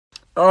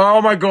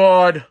Oh my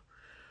God.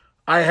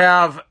 I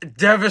have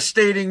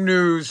devastating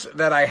news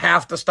that I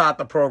have to start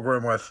the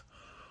program with.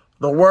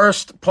 The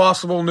worst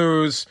possible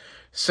news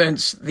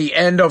since the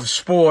end of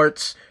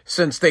sports,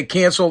 since they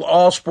canceled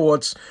all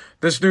sports.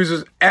 This news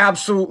is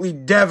absolutely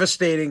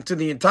devastating to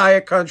the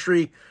entire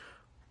country,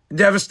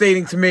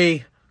 devastating to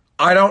me.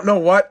 I don't know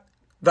what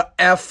the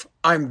F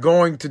I'm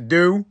going to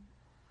do.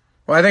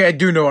 Well, I think I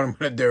do know what I'm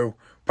going to do.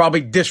 Probably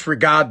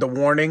disregard the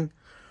warning.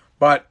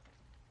 But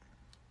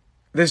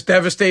this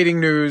devastating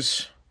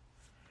news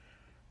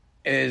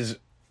is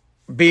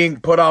being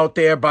put out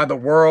there by the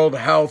World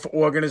Health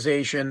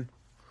Organization.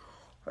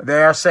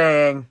 They're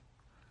saying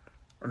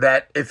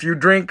that if you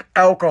drink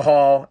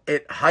alcohol,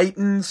 it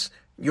heightens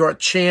your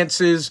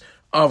chances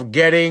of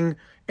getting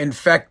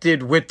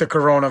infected with the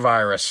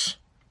coronavirus.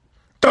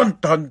 Dun,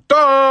 dun,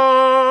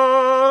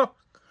 dun!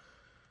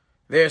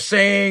 They're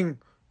saying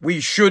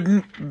we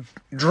shouldn't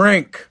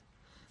drink.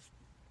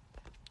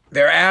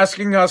 They're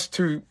asking us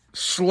to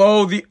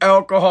slow the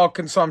alcohol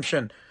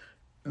consumption.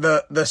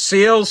 The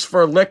sales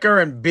for liquor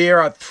and beer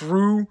are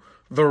through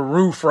the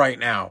roof right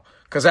now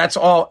because that's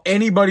all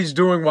anybody's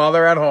doing while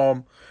they're at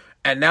home.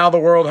 And now the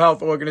World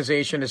Health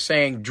Organization is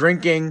saying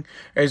drinking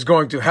is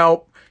going to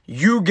help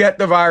you get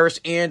the virus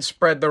and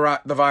spread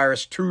the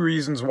virus. Two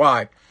reasons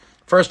why.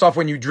 First off,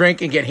 when you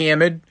drink and get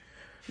hammered,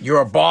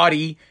 your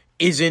body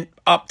isn't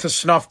up to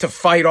snuff to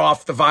fight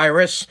off the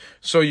virus,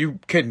 so you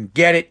can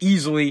get it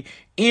easily.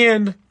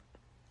 And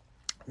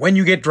when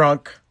you get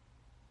drunk,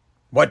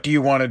 what do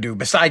you want to do?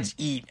 Besides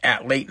eat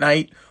at late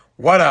night,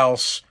 what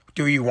else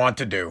do you want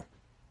to do?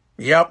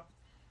 Yep.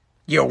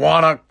 You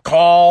want to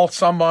call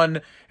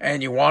someone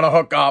and you want to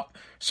hook up.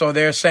 So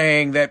they're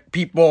saying that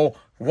people,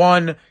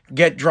 one,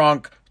 get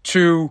drunk,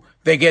 two,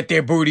 they get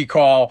their booty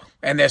call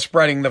and they're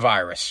spreading the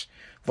virus.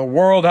 The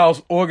World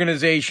Health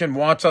Organization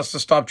wants us to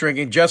stop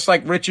drinking, just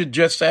like Richard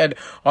just said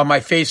on my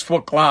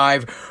Facebook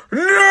Live.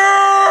 No!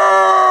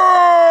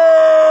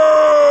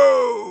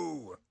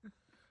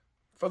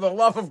 For the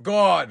love of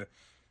God,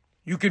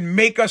 you can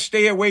make us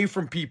stay away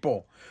from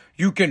people.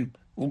 We can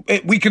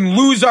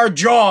lose our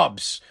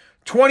jobs.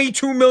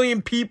 22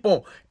 million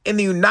people in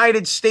the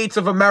United States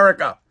of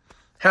America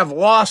have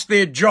lost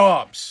their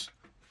jobs.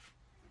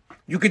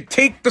 You could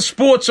take the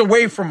sports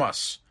away from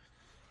us.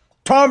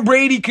 Tom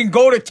Brady can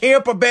go to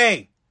Tampa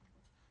Bay,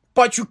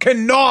 but you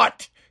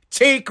cannot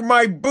take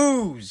my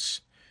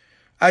booze.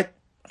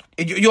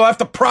 You'll have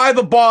to pry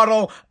the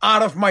bottle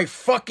out of my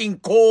fucking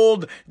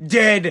cold,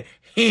 dead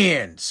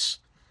hands.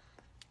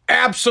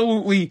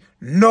 Absolutely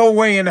no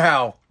way in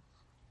hell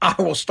I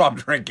will stop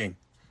drinking.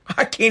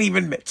 I can't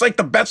even, it's like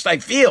the best I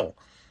feel.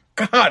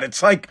 God,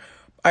 it's like,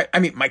 I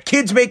mean, my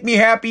kids make me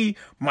happy,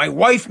 my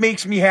wife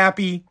makes me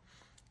happy,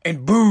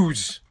 and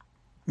booze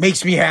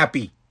makes me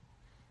happy.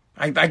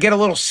 I get a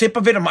little sip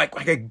of it, I'm like,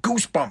 I get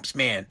goosebumps,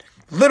 man.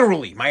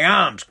 Literally, my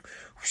arms.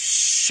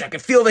 I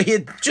can feel the hair,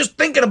 just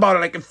thinking about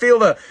it, I can feel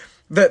the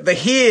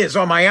hairs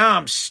on my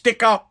arms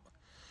stick up.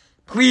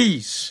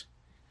 Please,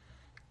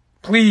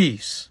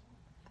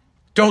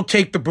 don't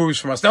take the booze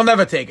from us. They'll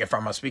never take it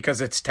from us because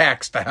it's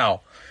taxed to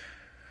hell.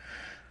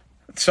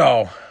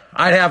 So,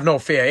 I'd have no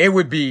fear. It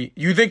would be,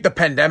 you think the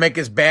pandemic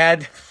is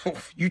bad?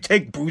 You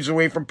take booze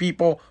away from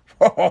people?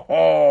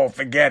 Oh,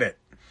 forget it.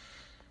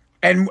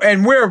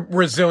 And we're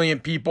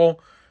resilient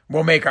people.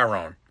 We'll make our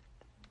own.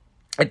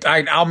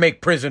 I'll make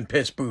prison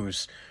piss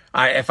booze.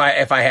 If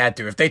I had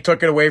to. If they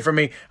took it away from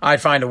me, I'd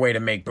find a way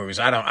to make booze.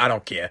 I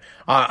don't care.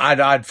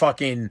 I'd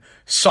fucking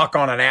suck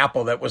on an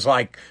apple that was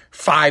like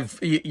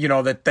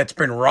that's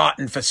been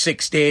rotten for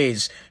 6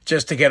 days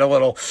just to get a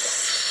little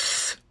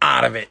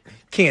out of it.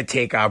 Can't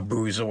take our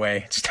booze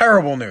away. It's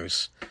terrible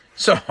news.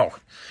 So,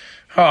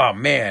 oh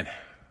man.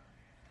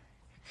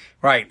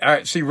 Right. All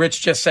right. See,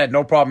 Rich just said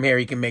no problem here.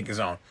 He can make his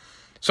own.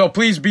 So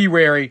please be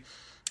wary.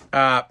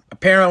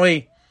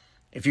 Apparently,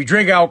 if you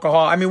drink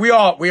alcohol, I mean, we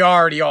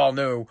already all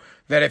knew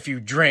that if you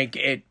drink,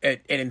 it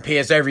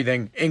impairs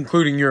everything,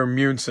 including your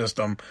immune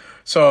system.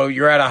 So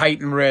you're at a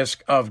heightened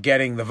risk of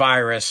getting the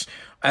virus.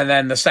 And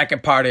then the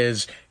second part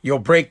is you'll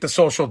break the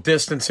social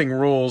distancing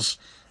rules,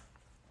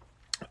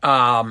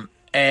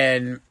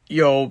 and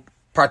you'll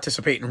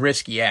participate in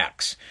risky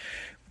acts.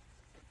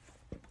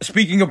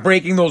 Speaking of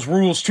breaking those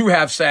rules to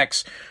have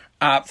sex,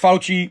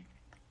 Fauci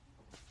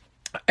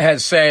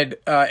has said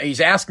he's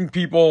asking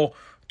people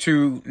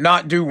to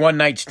not do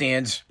one-night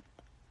stands.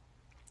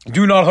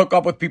 Do not hook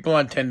up with people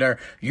on Tinder.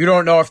 You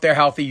don't know if they're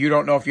healthy. You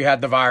don't know if you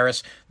had the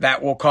virus.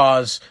 That will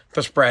cause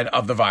the spread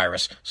of the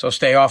virus. So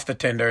stay off the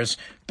Tinders.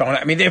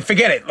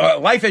 Forget it.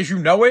 Life as you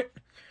know it,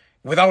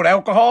 without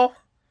alcohol,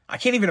 I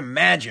can't even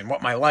imagine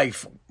what my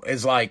life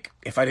is like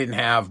if I didn't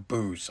have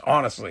booze,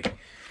 honestly.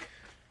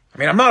 I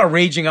mean, I'm not a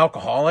raging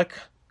alcoholic.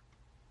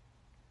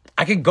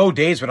 I could go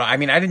days without, I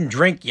didn't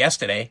drink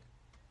yesterday.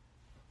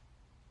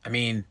 I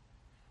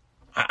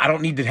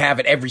don't need to have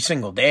it every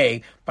single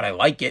day, but I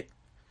like it.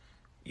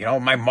 You know,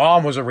 my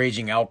mom was a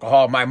raging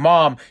alcoholic. My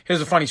mom, here's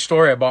a funny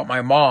story about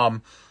my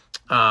mom,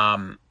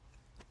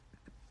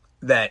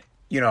 that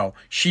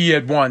she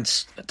had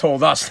once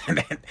told us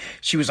that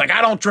she was like,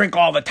 I don't drink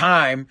all the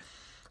time.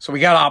 So we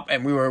got up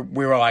and we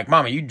were like,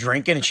 Mom, are you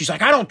drinking? And she's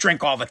like, I don't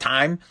drink all the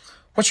time.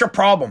 What's your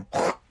problem?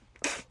 Ugh.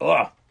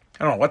 I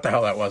don't know what the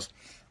hell that was.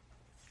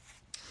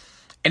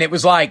 And it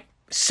was like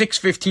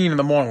 6:15 in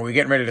the morning. We were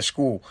getting ready to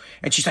school.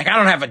 And she's like, I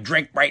don't have a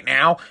drink right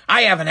now.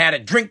 I haven't had a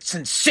drink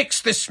since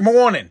 6 this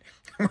morning.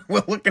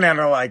 We're looking at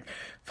her like,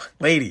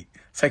 lady,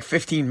 it's like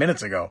 15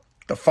 minutes ago.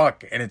 The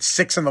fuck? And it's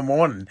 6 in the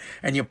morning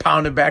and you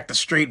pounded back the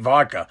straight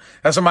vodka.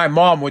 That's how my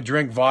mom would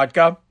drink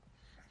vodka.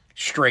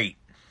 Straight.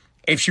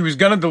 If she was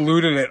going to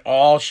dilute it at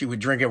all, she would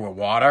drink it with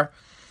water.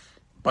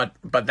 But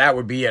that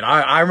would be it.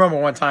 I remember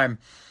one time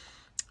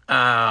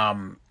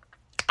I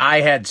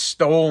had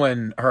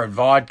stolen her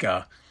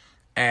vodka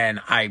and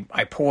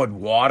I poured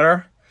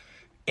water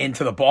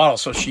into the bottle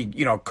so she,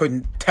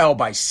 couldn't tell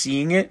by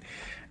seeing it.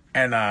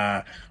 And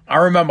I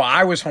remember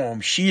I was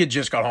home. She had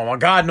just got home. Well,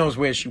 God knows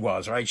where she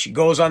was, right? She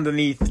goes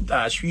underneath.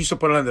 She used to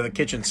put it under the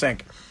kitchen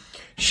sink.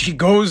 She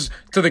goes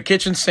to the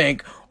kitchen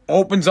sink,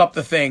 opens up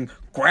the thing,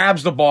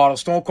 grabs the bottle.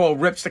 Stone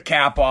Cold rips the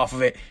cap off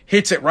of it,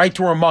 hits it right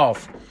to her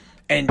mouth.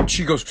 And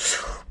she goes,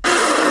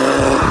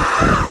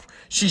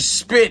 she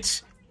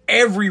spits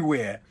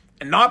everywhere.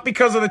 And not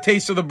because of the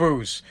taste of the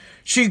booze.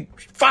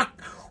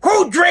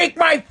 Who drank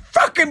my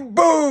fucking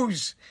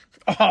booze?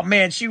 Oh,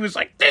 man, she was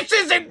like, this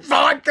isn't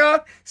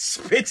vodka.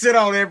 Spits it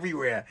out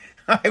everywhere.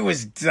 I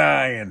was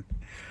dying.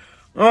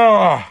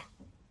 Oh.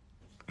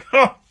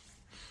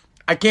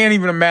 I can't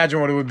even imagine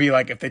what it would be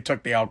like if they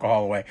took the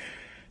alcohol away.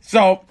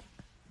 So,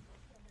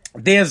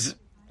 there's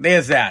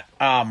that.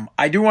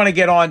 I do want to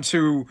get on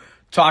to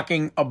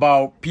talking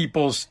about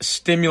people's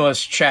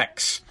stimulus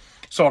checks.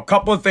 So, a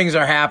couple of things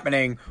are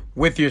happening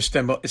with your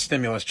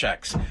stimulus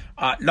checks.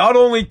 Not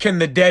only can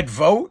the dead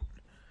vote,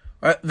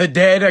 the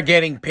dead are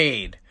getting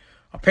paid.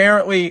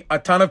 Apparently, a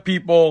ton of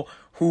people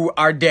who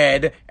are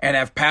dead and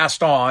have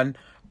passed on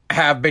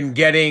have been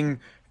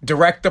getting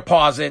direct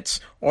deposits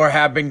or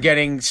have been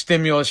getting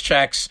stimulus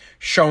checks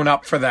shown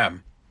up for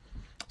them.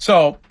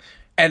 So,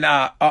 and,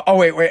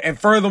 and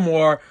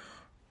furthermore,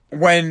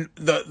 when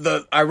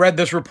I read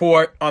this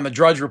report on the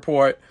Drudge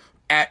Report,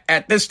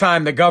 at this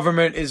time, the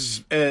government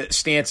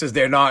stance is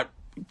they're not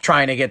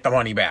trying to get the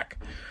money back.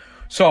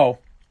 So,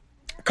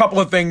 a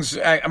couple of things.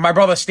 My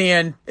brother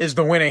Stan is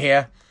the winner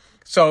here.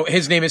 So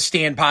his name is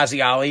Stan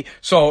Paziali.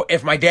 So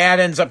if my dad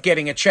ends up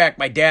getting a check,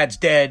 my dad's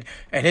dead,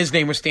 and his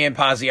name was Stan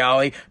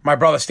Paziali, my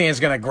brother Stan's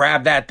going to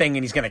grab that thing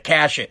and he's going to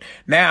cash it.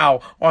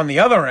 Now, on the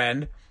other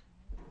end,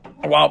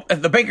 well,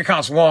 the bank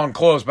account's long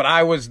closed, but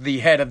I was the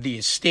head of the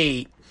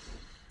estate.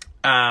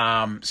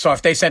 So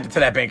if they sent it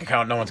to that bank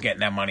account, no one's getting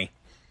that money.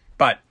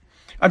 But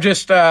I'm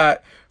just, for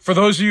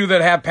those of you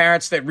that have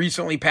parents that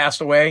recently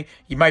passed away,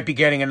 you might be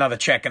getting another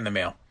check in the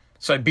mail.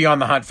 So be on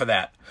the hunt for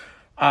that.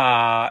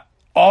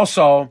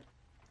 Also,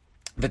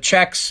 the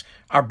checks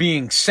are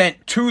being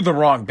sent to the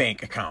wrong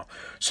bank account.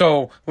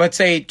 So let's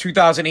say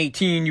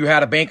 2018, you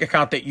had a bank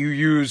account that you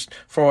used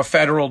for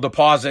federal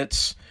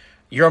deposits.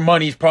 Your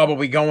money's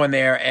probably going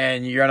there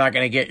and you're not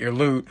going to get your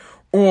loot.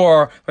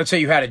 Or let's say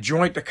you had a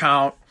joint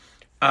account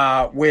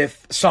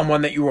with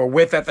someone that you were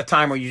with at the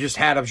time, or you just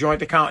had a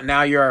joint account and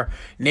now your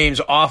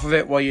name's off of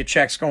it. Well, your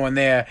check's going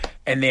there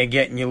and they're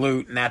getting your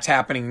loot. And that's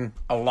happening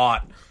a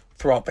lot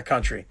throughout the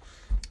country.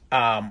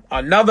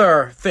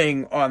 Another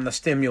thing on the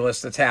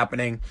stimulus that's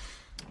happening,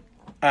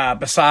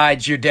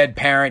 besides your dead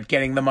parent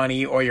getting the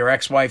money or your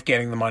ex-wife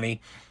getting the money,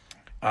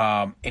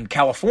 in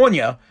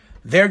California,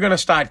 they're going to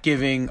start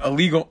giving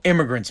illegal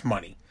immigrants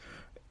money,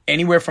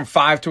 anywhere from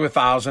 $5,000 to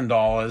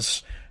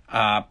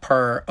 $1,000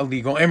 per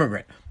illegal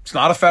immigrant. It's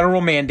not a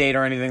federal mandate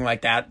or anything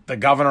like that. The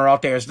governor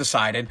out there has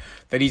decided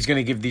that he's going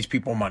to give these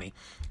people money.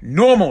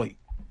 Normally,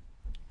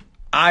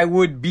 I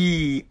would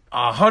be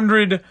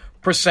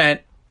 100%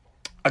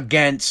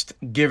 against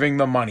giving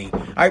the money.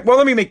 Well,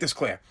 let me make this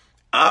clear.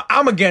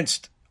 I'm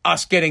against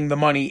us getting the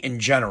money in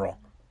general.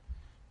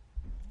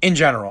 In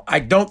general, I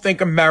don't think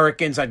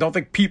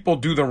people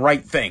do the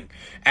right thing.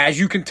 As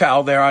you can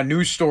tell, there are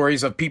news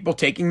stories of people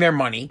taking their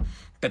money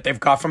that they've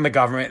got from the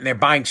government and they're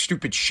buying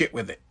stupid shit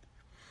with it.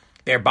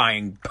 They're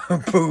buying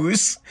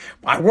booze.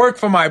 I work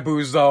for my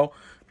booze, though.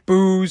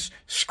 Booze,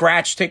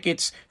 scratch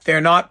tickets.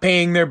 They're not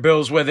paying their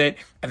bills with it.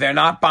 They're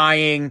not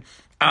buying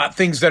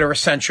things that are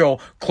essential,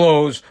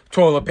 clothes,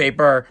 toilet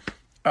paper,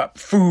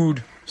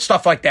 food,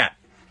 stuff like that.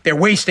 They're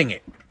wasting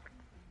it,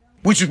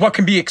 which is what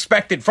can be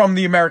expected from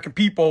the American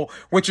people,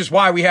 which is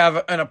why we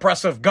have an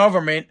oppressive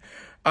government,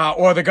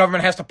 or the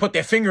government has to put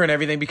their finger in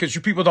everything because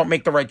you people don't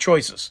make the right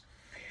choices.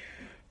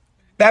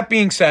 That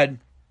being said,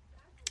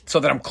 so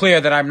that I'm clear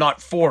that I'm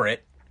not for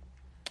it,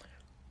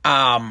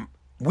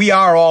 we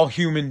are all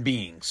human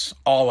beings,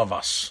 all of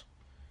us.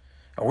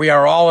 We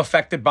are all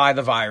affected by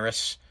the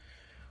virus.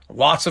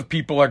 Lots of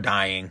people are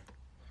dying.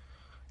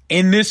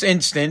 In this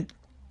instant,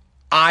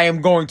 I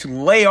am going to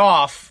lay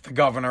off the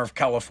governor of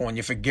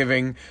California for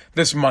giving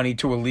this money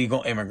to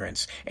illegal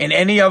immigrants. In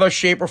any other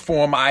shape or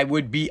form, I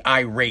would be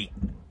irate.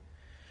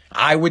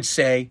 I would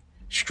say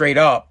straight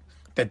up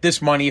that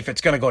this money, if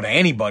it's going to go to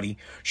anybody,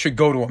 should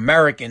go to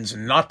Americans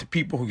and not to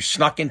people who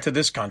snuck into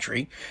this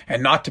country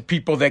and not to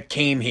people that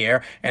came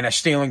here and are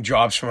stealing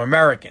jobs from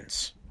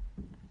Americans.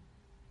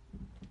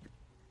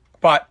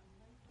 But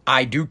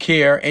I do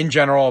care in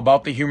general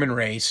about the human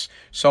race,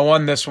 so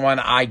on this one,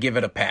 I give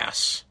it a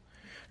pass.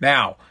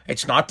 Now,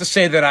 it's not to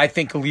say that I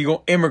think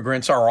illegal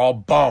immigrants are all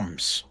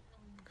bums.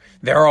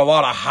 There are a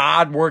lot of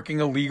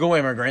hard-working illegal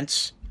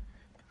immigrants.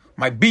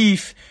 My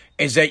beef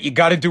is that you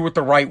got to do it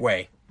the right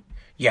way.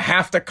 You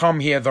have to come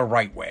here the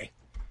right way.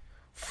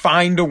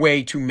 Find a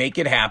way to make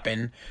it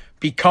happen.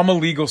 Become a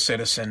legal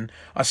citizen.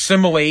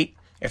 Assimilate,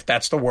 if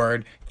that's the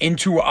word,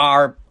 into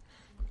our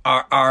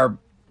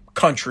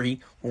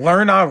country.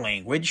 Learn our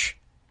language.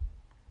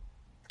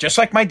 Just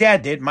like my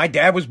dad did. My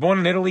dad was born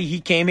in Italy.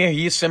 He came here.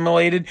 He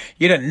assimilated.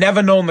 You'd have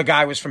never known the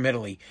guy was from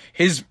Italy.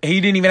 He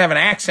didn't even have an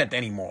accent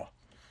anymore.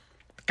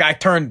 The guy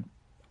turned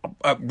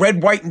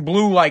red, white, and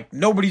blue like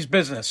nobody's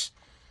business.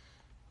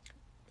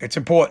 It's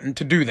important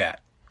to do that.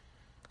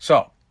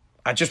 So,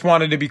 I just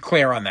wanted to be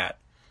clear on that.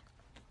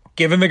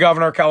 Giving the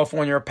governor of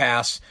California a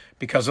pass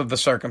because of the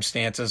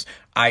circumstances,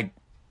 I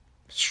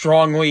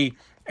strongly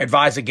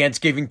advise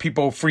against giving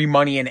people free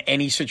money in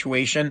any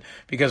situation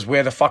because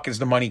where the fuck is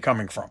the money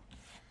coming from?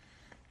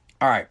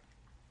 All right.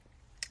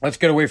 Let's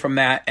get away from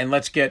that and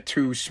let's get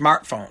to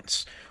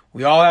smartphones.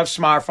 We all have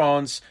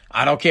smartphones.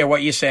 I don't care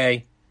what you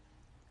say.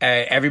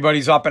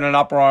 Everybody's up in an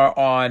uproar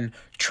on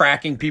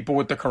tracking people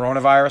with the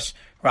coronavirus.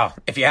 Well,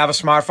 if you have a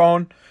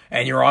smartphone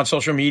and you're on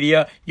social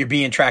media, you're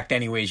being tracked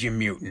anyways. You're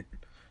mutant.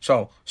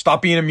 So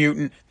stop being a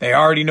mutant. They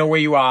already know where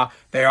you are.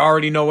 They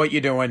already know what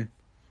you're doing.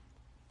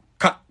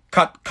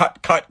 Cut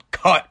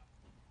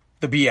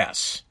the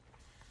BS.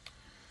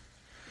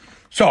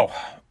 So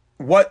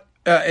what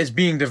is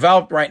being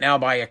developed right now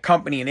by a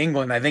company in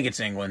England, I think it's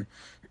England,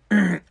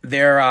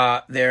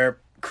 they're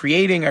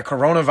creating a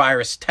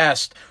coronavirus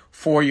test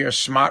for your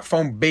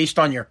smartphone based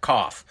on your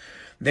cough.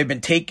 They've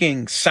been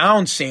taking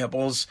sound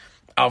samples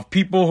of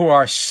people who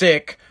are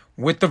sick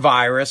with the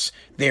virus,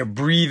 their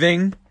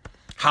breathing,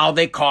 how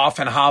they cough,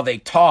 and how they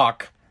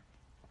talk,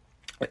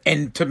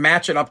 and to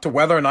match it up to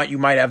whether or not you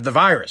might have the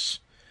virus.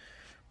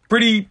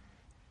 Pretty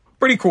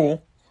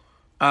cool.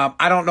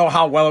 I don't know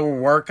how well it will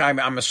work.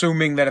 I'm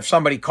assuming that if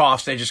somebody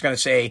coughs, they're just going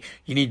to say,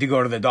 you need to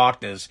go to the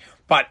doctors.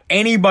 But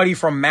anybody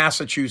from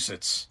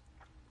Massachusetts,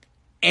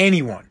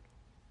 anyone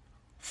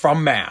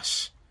from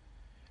Mass,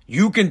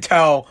 you can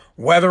tell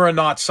whether or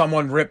not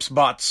someone rips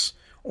butts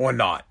or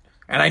not.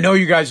 And I know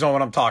you guys know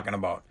what I'm talking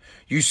about.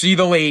 You see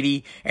the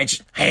lady and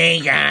she,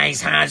 hey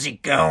guys, how's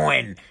it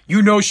going?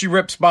 You know she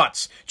rips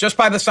butts just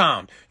by the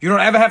sound. You don't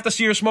ever have to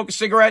see her smoke a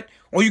cigarette,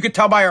 or you can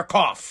tell by her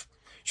cough.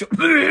 You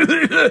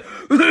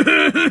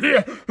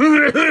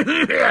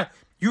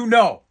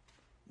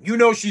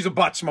know she's a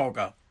butt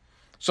smoker.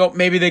 So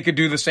maybe they could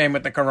do the same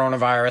with the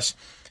coronavirus.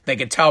 They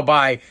could tell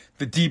by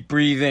the deep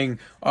breathing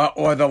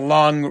or the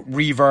lung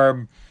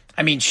reverb.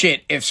 I mean,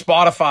 shit, if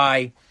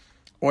Spotify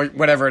or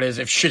whatever it is,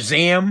 if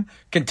Shazam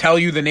can tell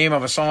you the name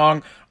of a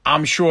song,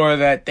 I'm sure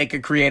that they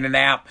could create an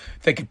app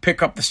that could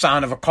pick up the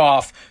sound of a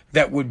cough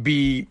that would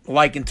be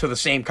likened to the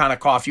same kind of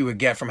cough you would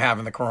get from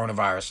having the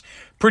coronavirus.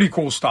 Pretty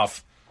cool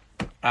stuff.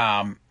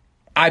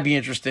 I'd be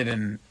interested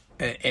in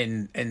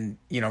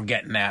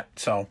getting that.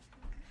 So,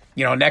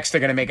 next they're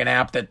going to make an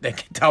app that they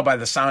can tell by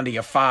the sound of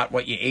your fart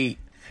what you ate.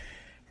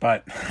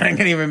 But I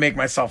can't even make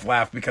myself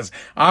laugh because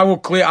I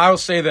will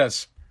say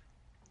this.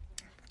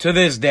 To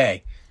this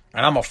day,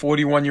 and I'm a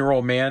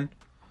 41-year-old man,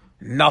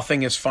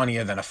 nothing is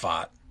funnier than a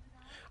fart.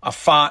 A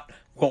fart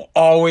will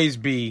always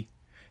be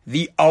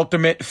the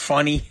ultimate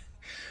funny,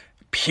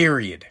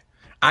 period.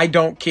 I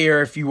don't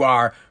care if you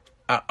are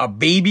a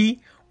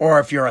baby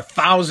or if you're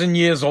 1,000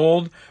 years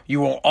old,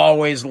 you will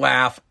always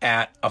laugh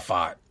at a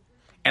fart.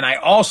 And I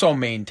also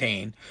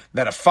maintain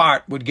that a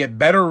fart would get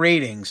better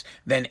ratings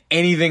than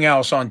anything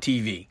else on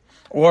TV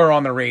or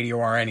on the radio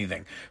or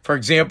anything. For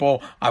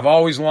example, I've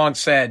always long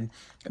said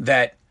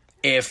that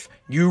if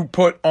you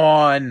put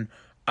on,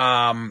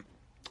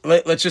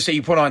 let's just say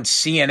you put on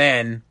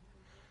CNN,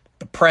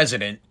 the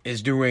president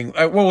is doing,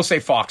 we'll say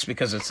Fox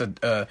because it's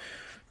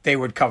they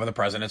would cover the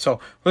president. So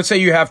let's say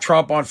you have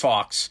Trump on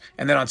Fox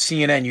and then on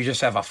CNN you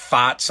just have a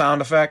fart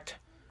sound effect.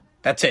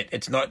 That's it.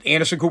 It's not,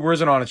 Anderson Cooper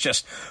isn't on, it's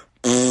just,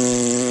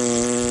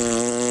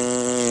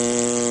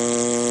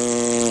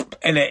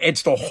 and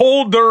it's the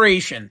whole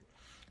duration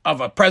of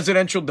a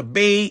presidential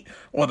debate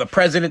or the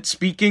president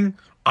speaking.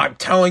 I'm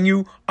telling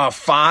you, a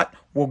fart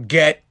will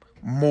get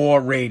more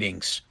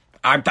ratings.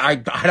 I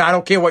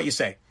don't care what you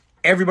say.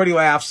 Everybody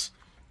laughs.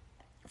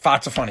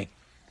 Farts are funny.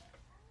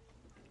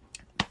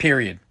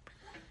 Period.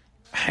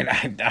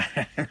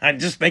 I'm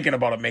just thinking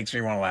about it makes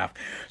me want to laugh.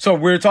 So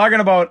we're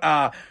talking about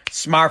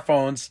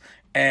smartphones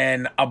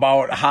and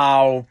about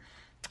how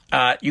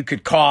you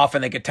could cough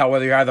and they could tell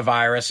whether you have the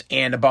virus,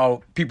 and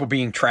about people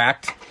being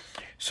tracked.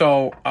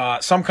 So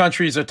some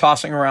countries are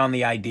tossing around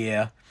the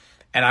idea,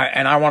 and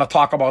I want to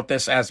talk about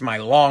this as my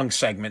long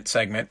segment,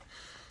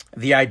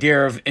 the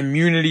idea of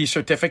immunity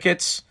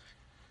certificates.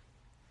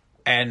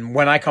 And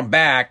when I come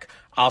back,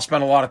 I'll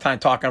spend a lot of time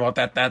talking about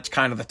that. That's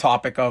kind of the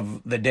topic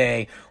of the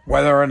day,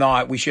 whether or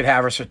not we should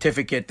have a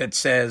certificate that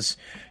says,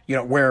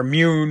 we're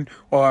immune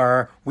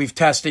or we've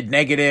tested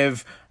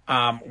negative.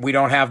 We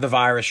don't have the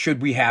virus.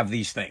 Should we have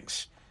these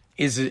things?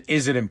 Is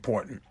it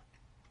important?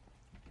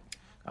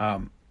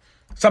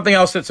 Something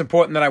else that's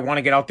important that I want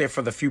to get out there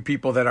for the few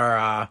people that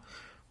are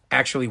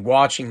actually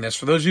watching this.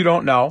 For those who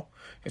don't know,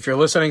 if you're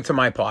listening to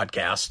my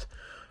podcast,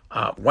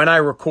 when I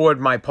record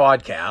my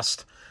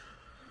podcast,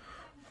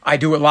 I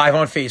do it live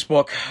on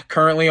Facebook,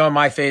 currently on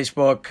my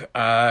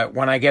Facebook.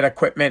 When I get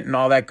equipment and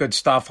all that good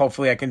stuff,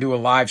 hopefully I can do a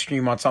live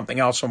stream on something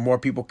else so more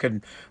people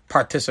can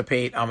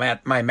participate. I'm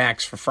at my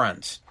max for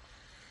friends.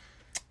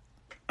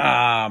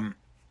 I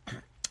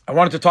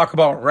wanted to talk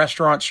about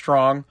Restaurant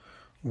Strong,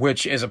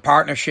 which is a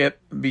partnership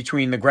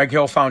between the Greg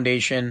Hill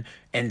Foundation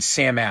and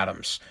Sam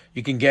Adams.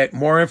 You can get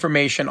more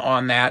information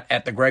on that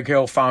at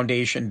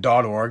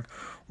thegreghillfoundation.org.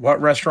 What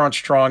Restaurant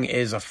Strong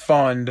is a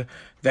fund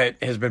that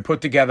has been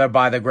put together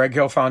by the Greg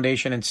Hill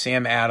Foundation and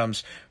Sam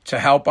Adams to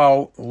help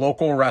out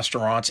local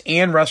restaurants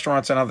and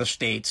restaurants in other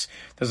states.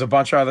 There's a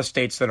bunch of other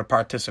states that are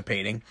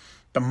participating.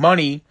 The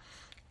money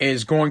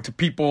is going to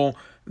people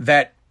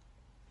that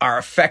are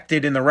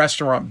affected in the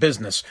restaurant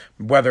business,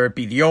 whether it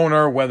be the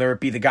owner, whether it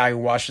be the guy who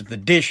washes the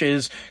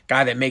dishes,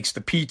 guy that makes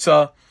the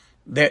pizza.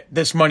 That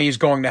this money is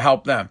going to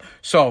help them.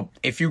 So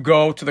if you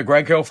go to the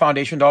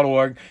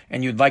GregHillFoundation.org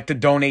and you'd like to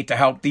donate to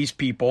help these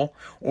people,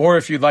 or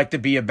if you'd like to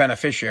be a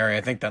beneficiary,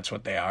 I think that's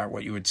what they are,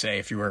 what you would say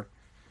if you were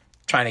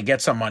trying to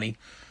get some money,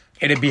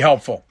 it'd be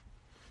helpful.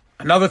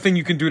 Another thing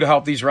you can do to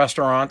help these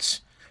restaurants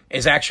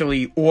is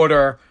actually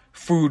order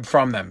food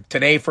from them.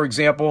 Today, for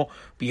example,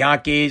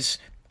 Bianchi's,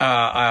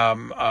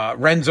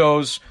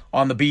 Renzo's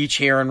on the beach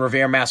here in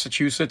Revere,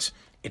 Massachusetts.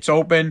 It's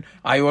open.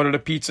 I ordered a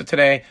pizza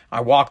today.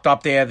 I walked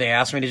up there. They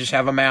asked me to just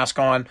have a mask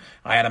on.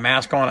 I had a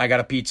mask on. I got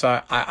a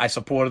pizza. I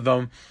supported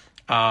them.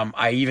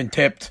 I even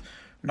tipped.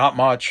 Not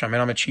much. I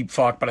mean, I'm a cheap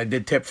fuck, but I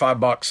did tip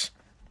 $5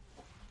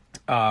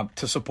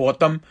 to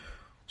support them.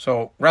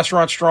 So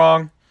Restaurant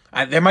Strong.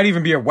 There might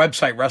even be a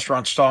website,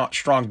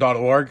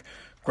 restaurantstrong.org,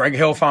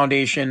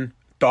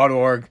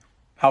 GregHillFoundation.org.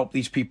 Help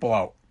these people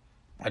out.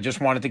 I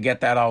just wanted to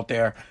get that out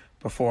there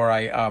before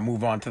I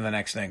move on to the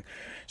next thing.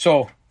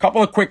 So, a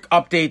couple of quick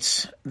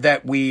updates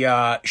that we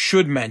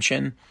should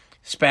mention.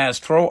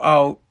 Spaz,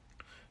 throw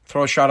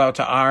a shout out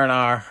to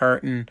R&R,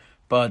 Hurton,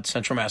 Bud,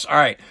 Central Mass. All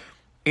right.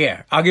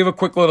 Yeah, I'll give a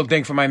quick little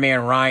ding for my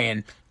man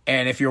Ryan.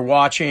 And if you're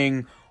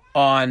watching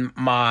on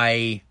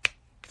my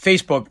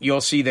Facebook,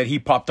 you'll see that he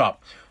popped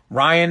up.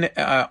 Ryan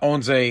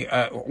owns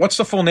what's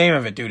the full name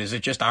of it, dude? Is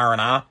it just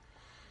R&R?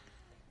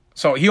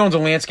 So he owns a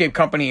landscape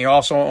company. He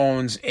also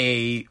owns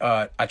a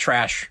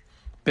trash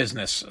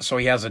business. So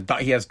he has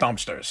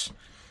dumpsters.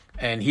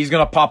 And he's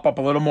going to pop up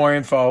a little more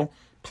info,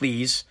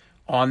 please,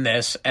 on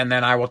this, and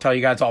then I will tell you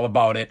guys all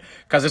about it,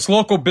 because it's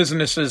local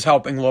businesses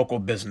helping local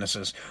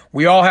businesses.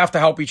 We all have to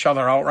help each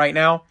other out right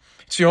now.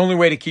 It's the only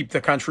way to keep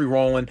the country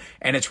rolling,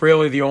 and it's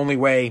really the only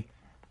way.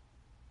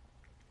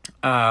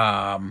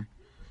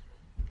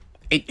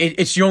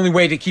 It's the only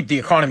way to keep the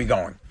economy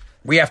going.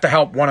 We have to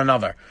help one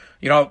another.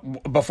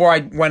 Before I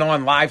went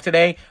on live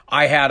today,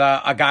 I had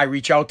a guy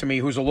reach out to me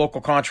who's a local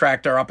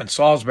contractor up in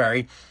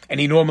Salisbury, and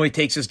he normally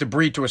takes his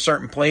debris to a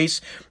certain place,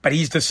 but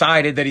he's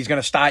decided that he's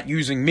going to start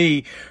using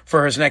me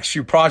for his next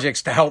few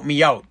projects to help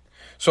me out.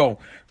 So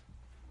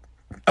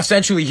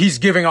essentially, he's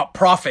giving up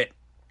profit,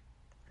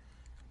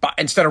 but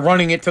instead of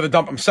running it to the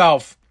dump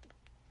himself.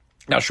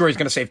 Now, sure, he's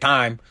going to save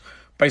time,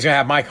 but he's going to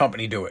have my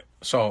company do it.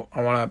 So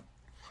I want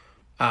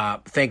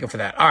to thank him for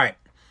that. All right.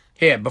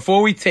 Here,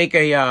 before we take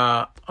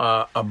a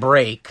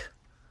break,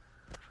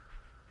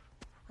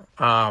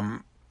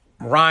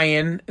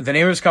 Ryan, the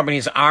name of his company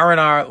is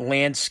R&R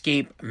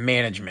Landscape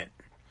Management.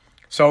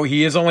 So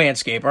he is a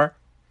landscaper.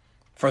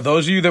 For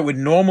those of you that would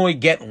normally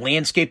get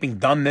landscaping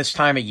done this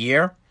time of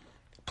year,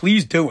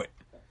 please do it.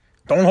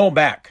 Don't hold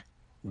back.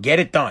 Get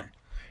it done.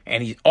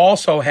 And he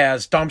also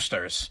has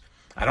dumpsters.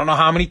 I don't know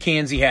how many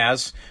cans he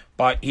has,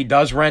 but he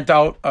does rent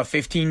out a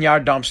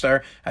 15-yard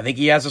dumpster. I think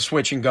he has a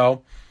switch and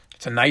go.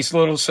 It's a nice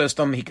little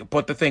system. He can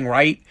put the thing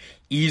right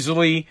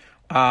easily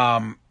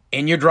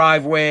in your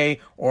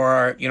driveway,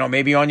 or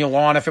maybe on your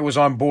lawn if it was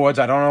on boards.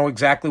 I don't know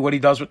exactly what he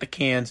does with the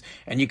cans,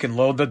 and you can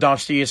load the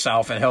dumpster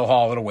yourself, and he'll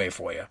haul it away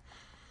for you.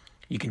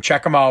 You can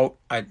check him out.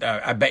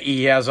 I bet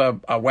he has a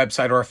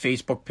website or a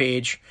Facebook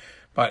page,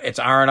 but it's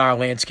R&R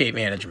Landscape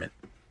Management.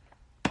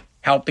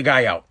 Help the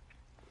guy out.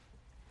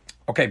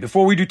 Okay,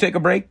 before we do take a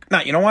break,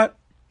 you know what?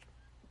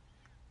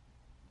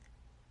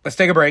 Let's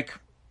take a break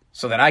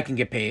so that I can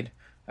get paid.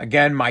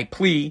 Again, my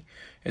plea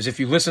is if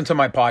you listen to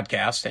my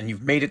podcast and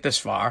you've made it this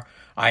far,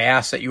 I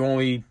ask that you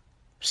only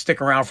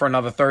stick around for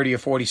another 30 or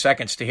 40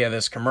 seconds to hear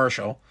this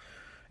commercial.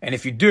 And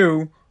if you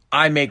do,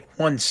 I make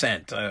 1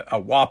 cent, a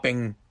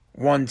whopping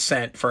 1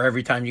 cent for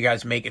every time you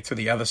guys make it to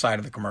the other side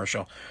of the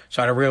commercial.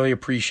 So I'd really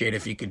appreciate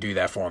if you could do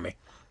that for me.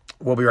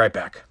 We'll be right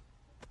back.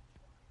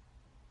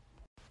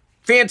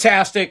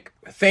 Fantastic.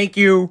 Thank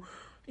you.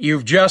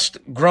 You've just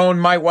grown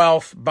my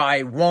wealth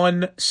by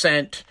 1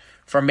 cent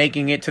for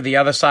making it to the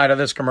other side of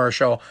this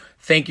commercial.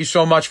 Thank you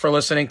so much for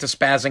listening to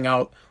Spazzing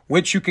Out,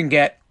 which you can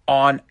get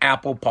on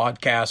Apple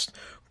Podcast,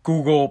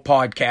 Google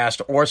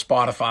Podcast, or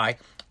Spotify.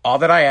 All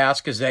that I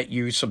ask is that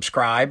you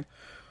subscribe,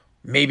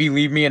 maybe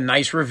leave me a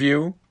nice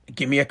review,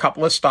 give me a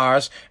couple of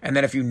stars, and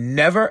then if you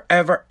never,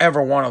 ever,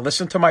 ever want to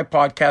listen to my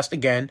podcast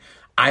again,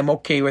 I'm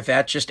okay with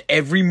that. Just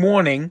every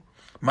morning,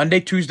 Monday,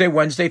 Tuesday,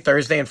 Wednesday,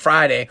 Thursday, and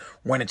Friday,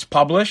 when it's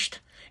published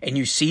and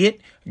you see it,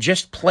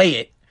 just play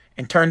it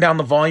and turn down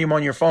the volume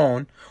on your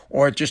phone,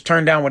 or just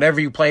turn down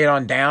whatever you play it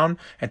on down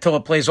until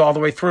it plays all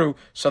the way through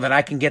so that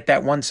I can get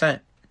that 1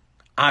 cent.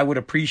 I would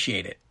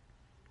appreciate it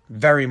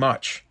very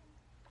much.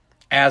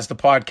 As the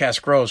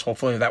podcast grows,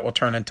 hopefully that will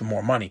turn into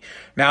more money.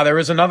 Now, there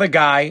is another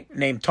guy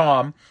named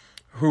Tom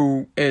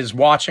who is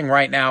watching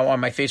right now on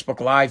my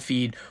Facebook Live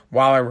feed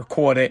while I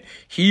record it.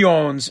 He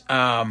owns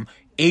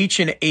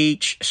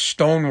H&H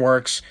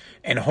Stoneworks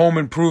and Home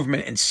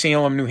Improvement in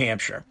Salem, New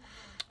Hampshire.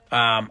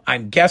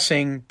 I'm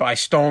guessing by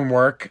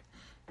stonework,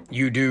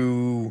 you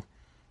do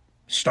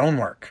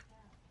stonework,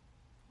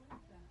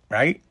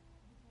 right?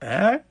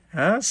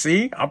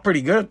 See, I'm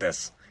pretty good at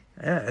this.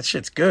 Yeah, that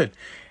shit's good.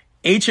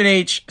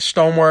 H&H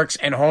Stoneworks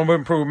and Home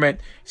Improvement,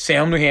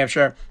 Salem, New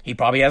Hampshire. He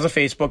probably has a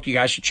Facebook. You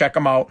guys should check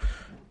him out.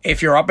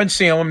 If you're up in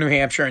Salem, New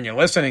Hampshire, and you're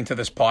listening to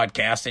this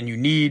podcast and you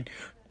need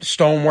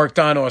stonework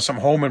done or some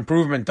home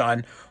improvement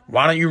done,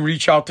 why don't you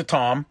reach out to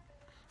Tom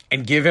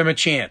and give him a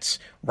chance?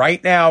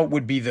 Right now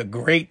would be the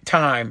greatest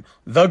time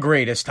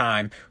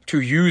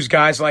to use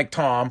guys like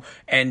Tom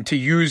and to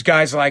use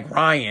guys like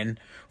Ryan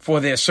for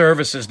their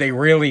services. They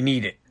really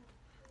need it.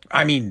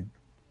 I mean,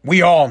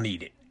 we all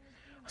need it.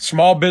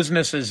 Small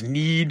businesses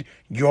need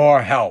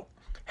your help.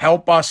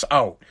 Help us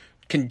out.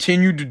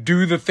 Continue to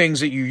do the things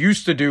that you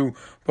used to do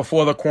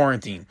before the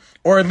quarantine.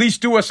 Or at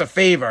least do us a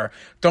favor.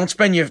 Don't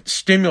spend your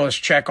stimulus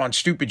check on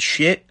stupid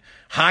shit.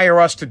 Hire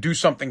us to do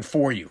something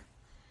for you.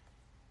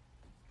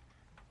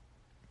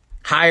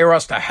 Hire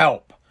us to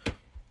help.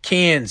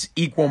 Cans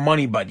equal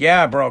money, bud.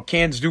 Yeah, bro,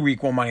 cans do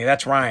equal money.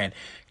 That's Ryan.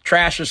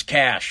 Trash is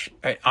cash.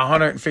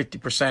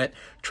 150%.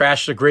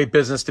 Trash is a great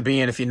business to be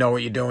in if you know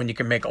what you're doing. You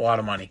can make a lot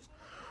of money.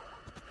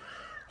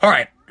 All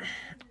right,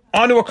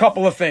 on to a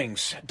couple of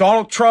things.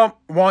 Donald Trump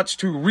wants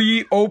to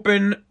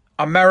reopen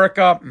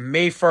America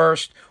May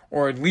 1st,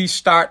 or at least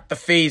start the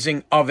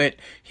phasing of it.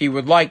 He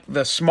would like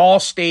the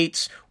small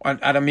states,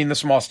 I don't mean the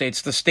small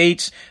states, the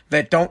states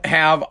that don't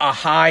have a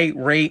high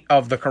rate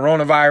of the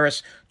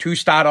coronavirus to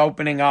start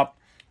opening up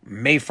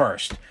May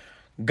 1st.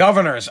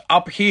 Governors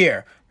up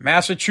here,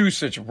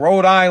 Massachusetts,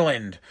 Rhode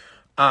Island,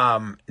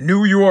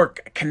 New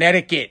York,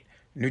 Connecticut,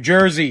 New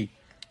Jersey,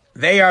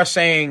 they are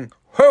saying,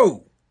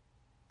 who?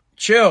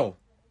 Chill.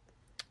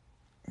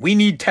 We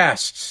need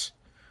tests.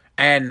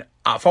 And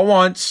for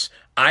once,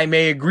 I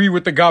may agree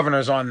with the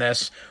governors on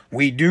this.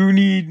 We do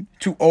need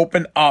to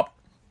open up.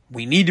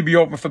 We need to be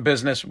open for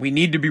business. We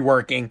need to be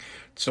working.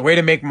 It's the way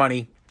to make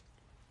money.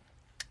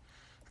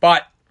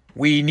 But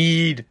we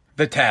need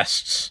the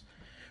tests.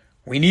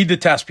 We need to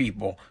test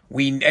people.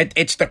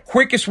 It's the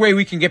quickest way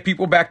we can get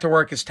people back to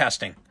work is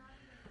testing.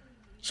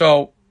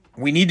 So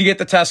we need to get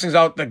the testings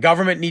out. The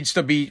government needs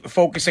to be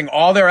focusing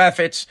all their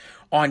efforts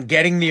on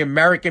getting the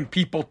American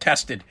people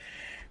tested.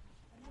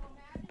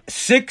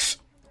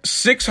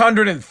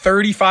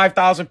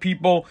 635,000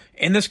 people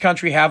in this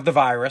country have the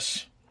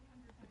virus.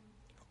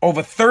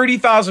 Over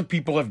 30,000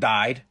 people have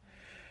died.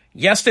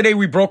 Yesterday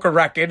we broke a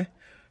record.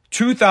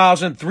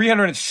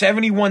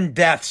 2,371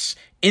 deaths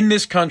in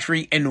this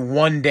country in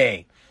one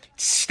day.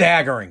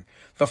 Staggering.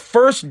 The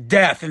first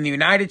death in the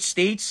United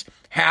States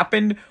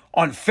happened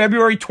on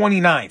February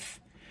 29th.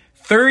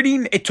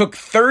 It took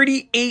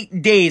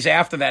 38 days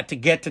after that to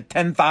get to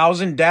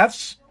 10,000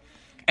 deaths.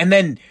 And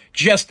then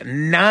just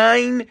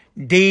 9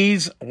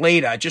 days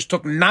later, it just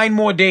took 9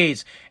 more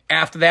days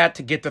after that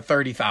to get to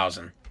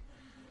 30,000.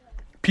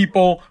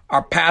 People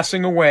are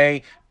passing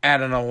away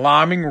at an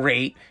alarming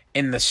rate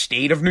in the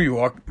state of New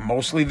York,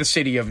 mostly the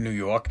city of New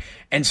York,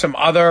 and some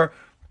other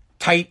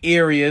tight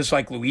areas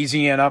like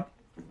Louisiana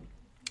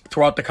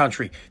throughout the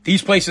country.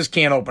 These places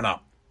can't open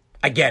up.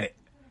 I get it.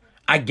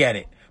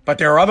 But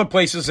there are other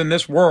places in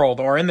this world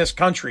or in this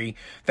country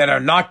that are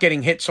not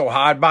getting hit so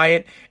hard by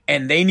it,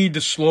 and they need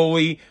to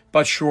slowly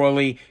but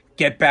surely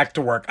get back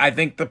to work. I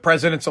think the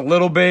president's a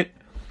little bit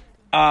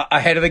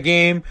ahead of the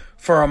game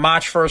for a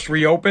March 1st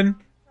reopen.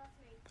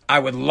 I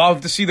would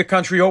love to see the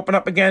country open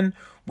up again.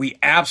 We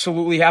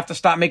absolutely have to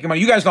stop making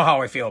money. You guys know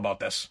how I feel about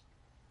this.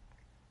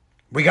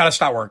 We got to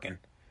start working.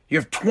 You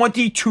have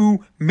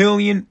 22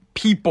 million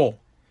people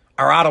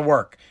are out of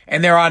work,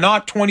 and there are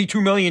not 22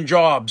 million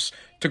jobs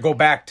to go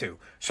back to.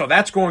 So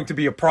that's going to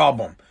be a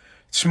problem.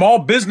 Small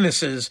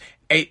businesses,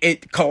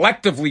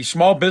 collectively,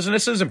 small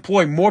businesses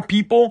employ more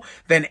people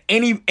than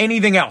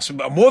anything else,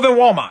 more than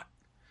Walmart.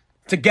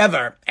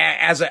 Together,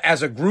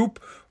 as a group,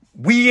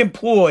 we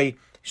employ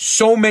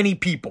so many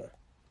people.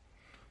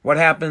 What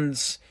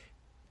happens?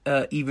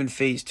 Even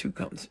phase 2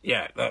 comes.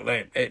 Yeah,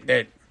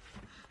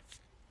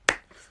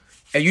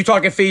 are you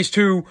talking phase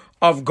 2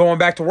 of going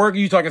back to work? Or are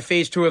you talking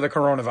phase 2 of the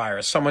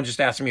coronavirus? Someone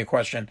just asked me a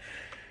question.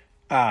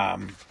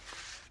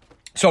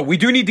 So we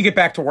do need to get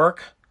back to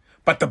work,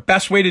 but the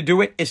best way to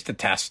do it is to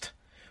test.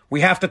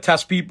 We have to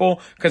test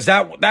people because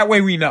that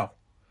way we know.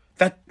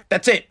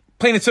 That's it.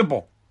 Plain and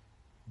simple.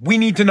 We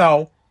need to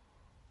know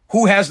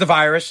who has the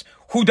virus,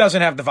 who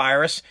doesn't have the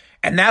virus,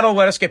 and that'll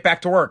let us get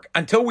back to work.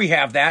 Until we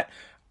have that,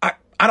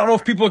 I don't know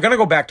if people are going to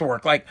go back to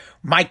work. Like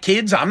my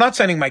kids, I'm not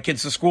sending my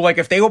kids to school. Like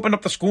if they opened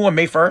up the school on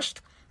May 1st,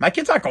 my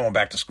kids aren't going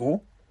back to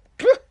school.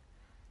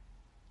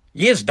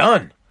 Year's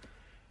done.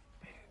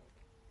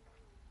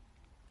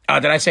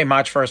 Did I say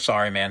March 1st?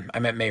 Sorry, man. I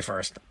meant May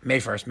 1st. May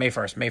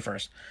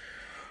 1st.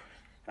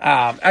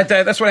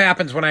 That's what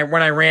happens when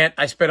I rant.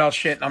 I spit out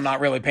shit and I'm not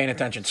really paying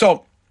attention.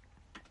 So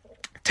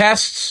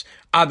tests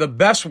are the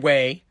best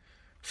way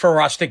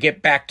for us to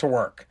get back to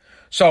work.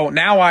 So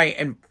now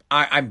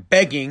I'm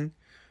begging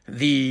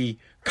the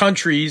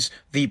countries,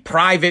 the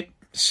private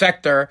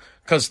sector,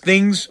 because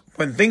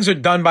when things are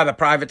done by the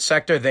private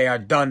sector, they are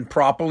done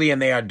properly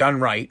and they are done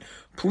right.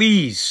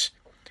 Please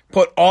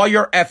put all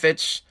your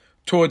efforts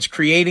towards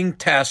creating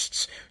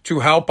tests to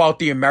help out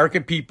the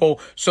American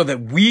people so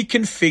that we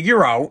can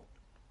figure out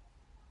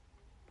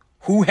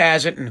who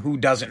has it and who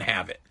doesn't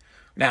have it.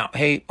 Now,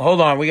 hey,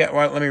 hold on.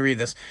 Let me read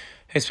this.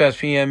 Hey, Spaz,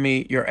 PM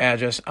me your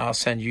address. I'll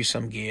send you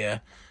some gear.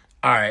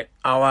 All right.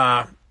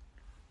 I'll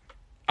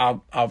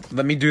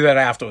let me do that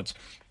afterwards.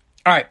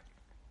 All right.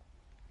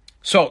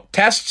 So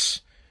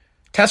test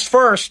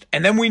first,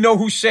 and then we know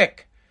who's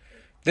sick.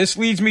 This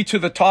leads me to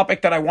the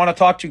topic that I want to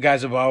talk to you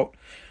guys about,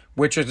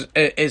 which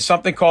is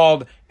something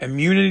called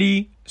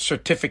immunity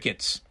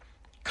certificates.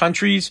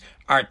 Countries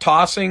are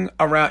tossing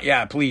around.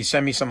 Yeah, please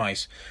send me some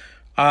ice.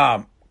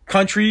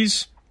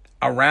 Countries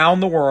around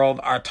the world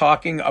are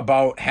talking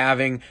about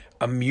having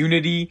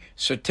immunity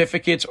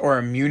certificates or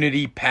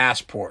immunity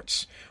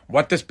passports.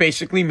 What this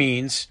basically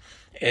means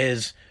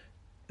is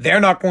they're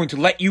not going to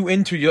let you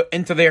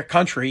into their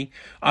country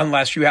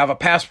unless you have a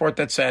passport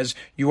that says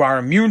you are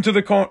immune to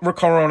the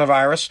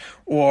coronavirus,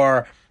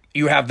 or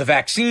you have the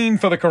vaccine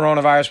for the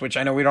coronavirus, which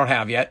I know we don't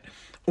have yet,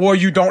 or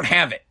you don't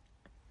have it.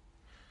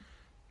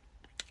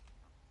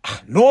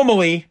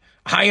 Normally,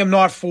 I am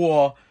not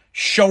for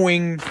show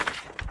me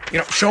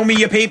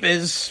your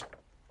papers,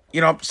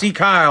 see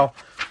Kyle.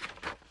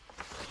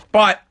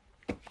 But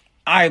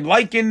I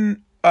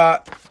liken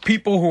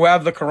people who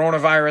have the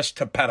coronavirus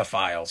to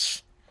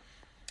pedophiles.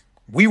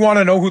 We want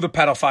to know who the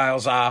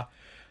pedophiles are.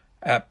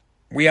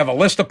 We have a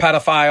list of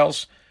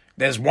pedophiles.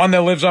 There's one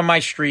that lives on my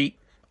street.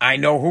 I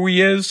know who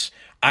he is.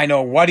 I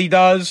know what he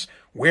does,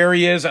 where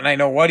he is, and I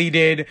know what he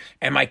did.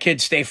 And my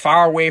kids stay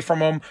far away from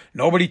him.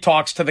 Nobody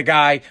talks to the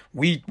guy.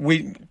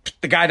 The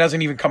guy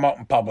doesn't even come out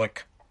in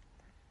public.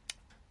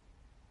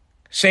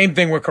 Same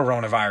thing with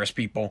coronavirus,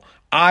 people.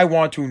 I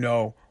want to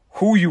know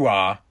who you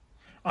are.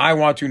 I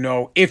want to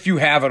know if you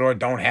have it or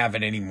don't have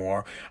it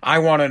anymore. I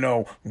want to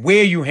know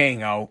where you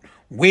hang out,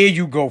 where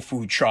you go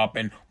food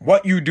shopping,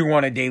 what you do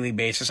on a daily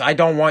basis. I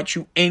don't want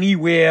you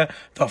anywhere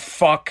the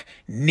fuck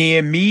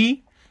near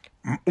me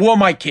or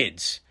my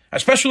kids,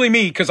 especially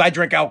me, because I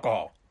drink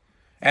alcohol.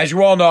 As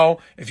you all know,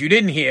 if you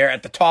didn't hear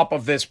at the top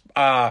of this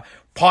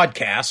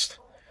podcast,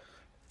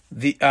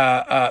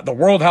 the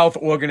World Health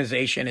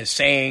Organization is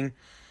saying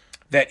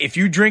that if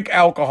you drink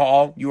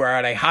alcohol, you are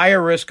at a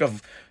higher risk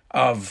of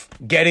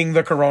getting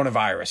the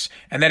coronavirus.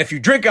 And that if you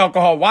drink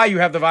alcohol while you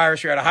have the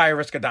virus, you're at a higher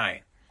risk of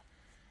dying.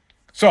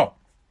 So,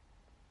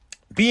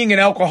 being an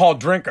alcohol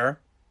drinker,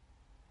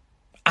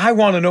 I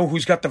want to know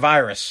who's got the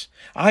virus.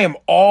 I am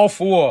all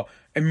for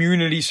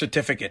immunity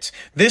certificates.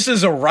 This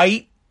is a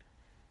right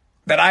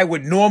that I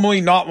would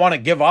normally not want to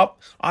give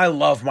up. I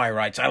love my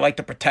rights. I like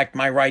to protect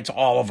my rights,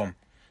 all of them.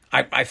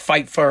 I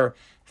fight for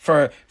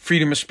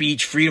freedom of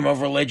speech, freedom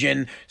of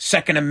religion,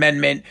 Second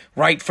Amendment,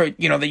 right for,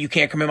 that you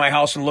can't come in my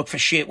house and look for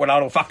shit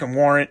without a fucking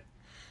warrant.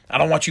 I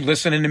don't want you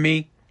listening to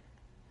me.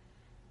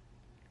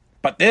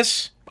 But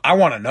this, I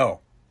want to know.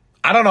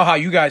 I don't know how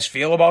you guys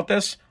feel about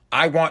this.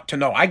 I want to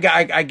know. I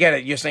get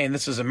it. You're saying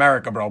this is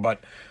America, bro,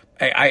 but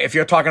if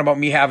you're talking about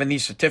me having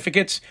these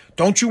certificates,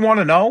 don't you want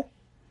to know?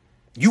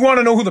 You want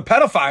to know who the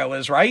pedophile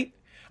is, right?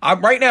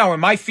 Right now in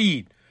my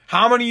feed,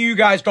 how many of you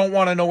guys don't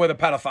want to know where the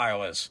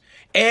pedophile is?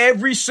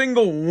 Every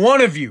single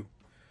one of you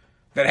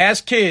that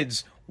has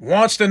kids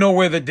wants to know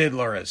where the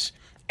diddler is.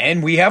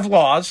 And we have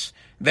laws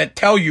that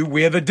tell you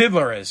where the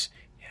diddler is.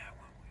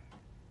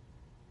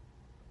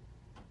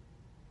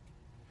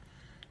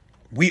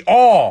 We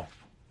all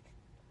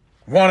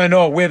want to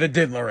know where the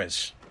diddler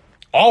is.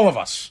 All of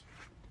us.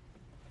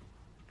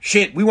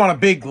 Shit, we want a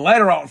big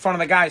letter out in front of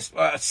the guy's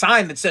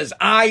sign that says,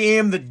 I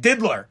am the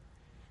diddler,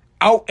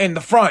 out in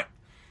the front.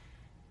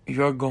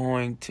 You're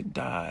going to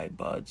die,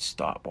 bud.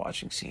 Stop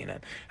watching CNN.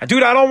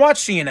 Dude, I don't watch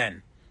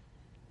CNN.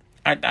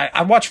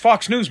 I watch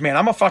Fox News, man.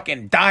 I'm a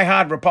fucking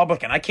diehard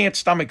Republican. I can't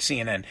stomach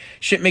CNN.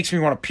 Shit makes me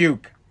want to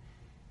puke.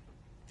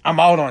 I'm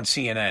out on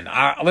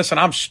CNN. Listen,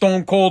 I'm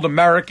stone cold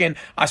American.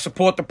 I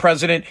support the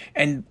president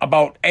and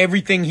about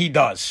everything he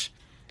does.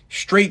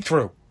 Straight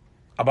through.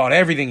 About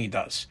everything he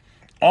does.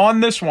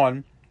 On this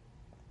one,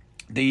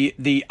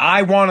 the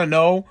I want to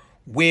know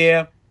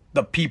where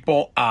the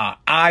people are.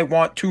 I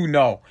want to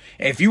know.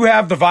 If you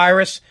have the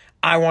virus,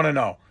 I want to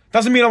know.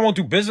 Doesn't mean I won't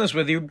do business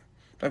with you.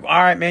 Like,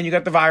 all right, man, you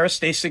got the virus.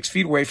 Stay 6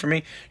 feet away from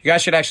me. You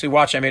guys should actually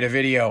watch. I made a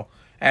video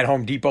at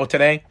Home Depot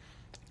today.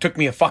 Took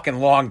me a fucking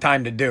long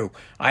time to do.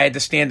 I had to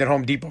stand at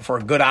Home Depot for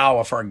a good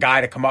hour for a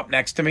guy to come up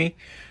next to me.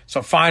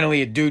 So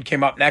finally a dude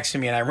came up next to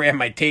me and I ran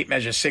my tape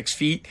measure 6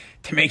 feet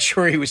to make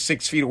sure he was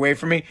 6 feet away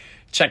from me.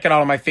 Check it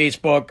out on my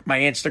Facebook, my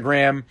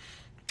Instagram.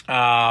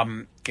 At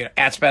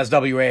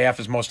SpazWAF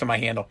is most of my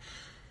handle.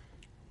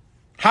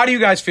 How do you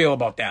guys feel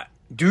about that?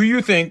 Do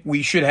you think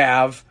we should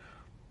have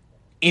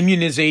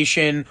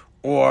immunization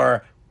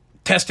or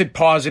tested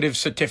positive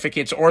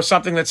certificates or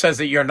something that says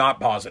that you're not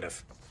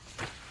positive?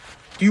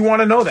 Do you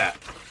want to know that?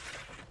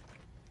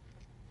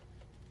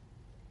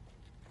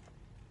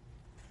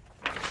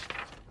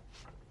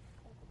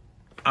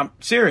 I'm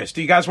serious.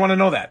 Do you guys want to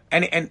know that?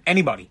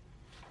 Anybody?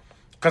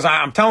 Because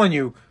I'm telling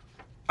you,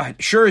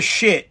 sure as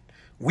shit,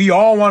 we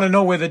all want to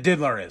know where the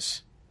diddler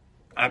is.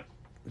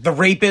 The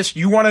rapist,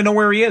 you want to know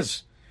where he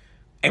is.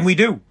 And we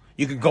do.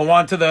 You can go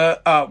on to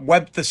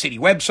the city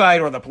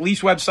website or the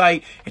police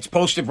website. It's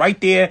posted right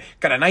there.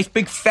 Got a nice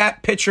big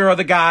fat picture of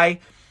the guy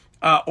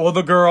or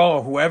the girl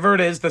or whoever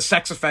it is, the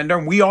sex offender.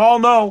 And we all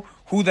know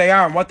who they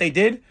are and what they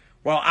did.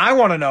 Well, I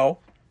want to know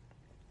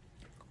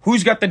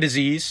who's got the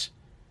disease,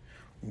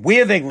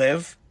 where they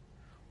live,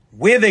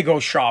 where they go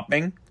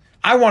shopping.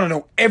 I want to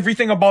know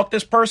everything about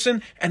this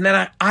person, and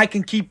then I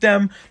can keep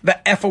them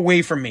the F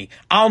away from me.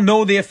 I'll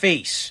know their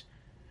face.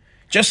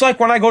 Just like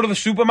when I go to the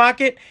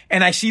supermarket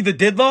and I see the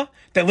diddler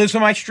that lives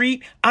on my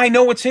street, I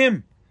know it's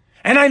him.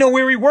 And I know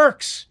where he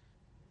works.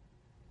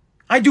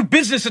 I do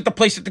business at the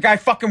place that the guy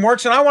fucking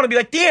works, and I want to be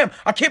like, damn,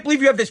 I can't believe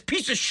you have this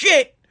piece of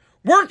shit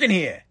working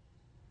here.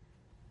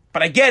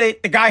 But I get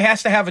it. The guy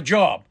has to have a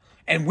job.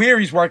 And where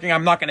he's working,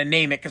 I'm not going to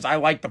name it because I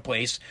like the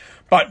place.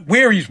 But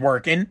where he's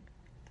working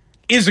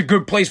is a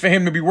good place for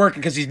him to be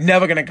working because he's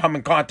never going to come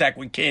in contact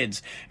with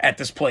kids at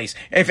this place.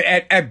 If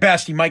at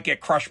best, he might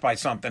get crushed by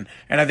something.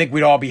 And I think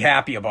we'd all be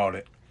happy about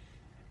it.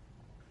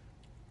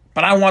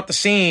 But I want the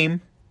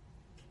same.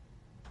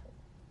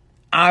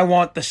 I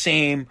want the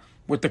same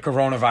with the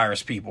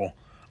coronavirus people.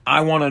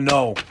 I want to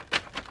know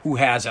who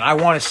has it. I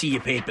want to see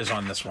your papers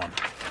on this one.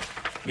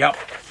 Yep.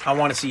 I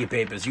want to see your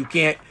papers. You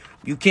can't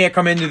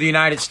come into the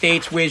United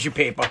States. Where's your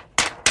paper?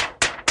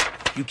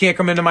 You can't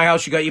come into my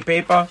house. You got your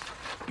paper?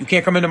 You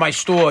can't come into my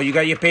store. You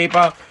got your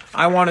paper?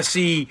 I want to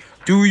see,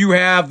 do you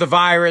have the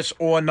virus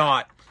or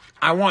not?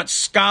 I want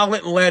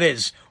scarlet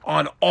letters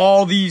on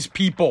all these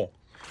people.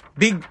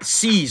 Big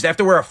C's. They have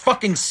to wear a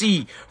fucking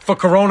C for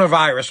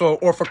coronavirus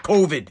or for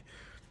COVID.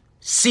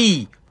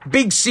 C.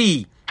 Big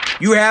C.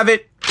 You have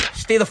it.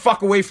 Stay the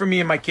fuck away from me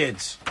and my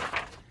kids.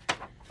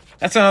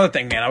 That's another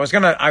thing, man.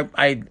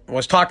 I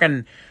was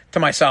talking to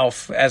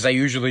myself, as I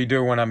usually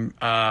do when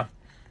I'm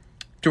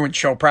doing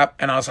show prep,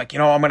 and I was like,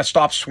 I'm going to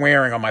stop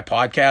swearing on my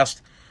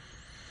podcast.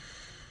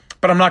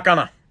 But I'm not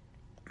gonna.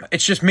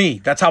 It's just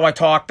me. That's how I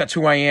talk. That's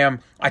who I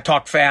am. I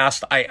talk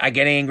fast. I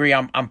get angry.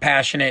 I'm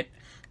passionate,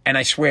 and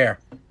I swear.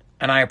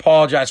 And I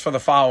apologize for the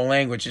foul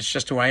language. It's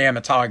just who I am.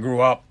 It's how I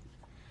grew up.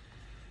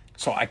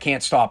 So I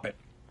can't stop it.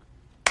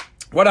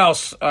 What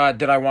else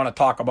did I want to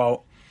talk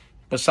about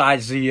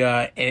besides the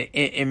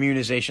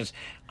immunizations?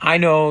 I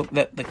know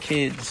that the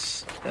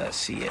kids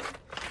see it.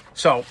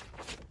 So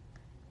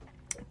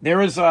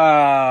there is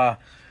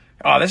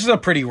this is a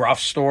pretty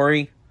rough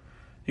story.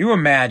 You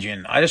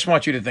imagine, I just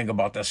want you to think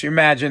about this. You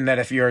imagine that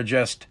if you're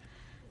just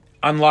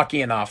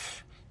unlucky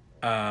enough,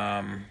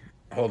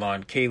 hold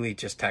on, Kaylee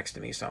just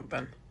texted me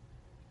something.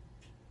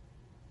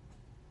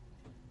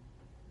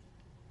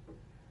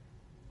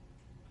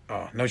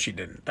 Oh, no, she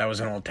didn't. That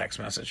was an old text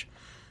message.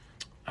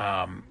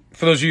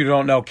 For those of you who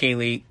don't know,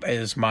 Kaylee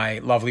is my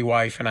lovely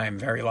wife, and I'm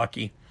very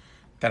lucky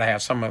that I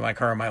have someone like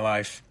her in my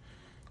life.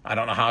 I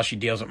don't know how she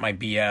deals with my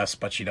BS,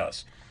 but she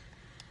does.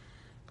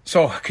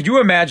 So could you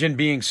imagine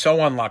being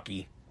so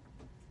unlucky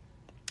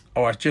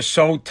or just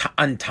so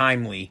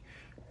untimely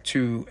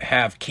to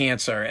have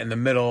cancer in the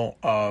middle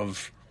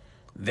of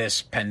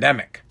this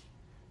pandemic?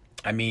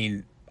 I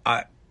mean,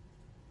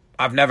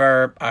 I've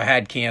never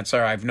had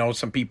cancer. I've known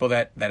some people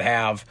that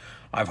have.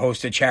 I've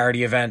hosted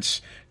charity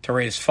events to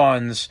raise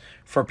funds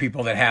for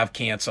people that have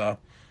cancer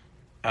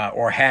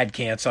or had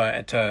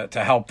cancer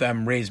to help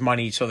them raise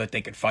money so that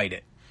they could fight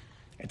it.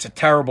 It's a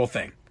terrible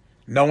thing.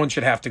 No one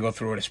should have to go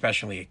through it,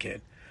 especially a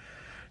kid.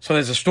 So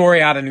there's a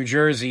story out of New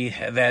Jersey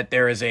that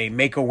there is a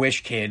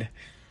Make-A-Wish kid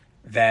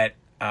that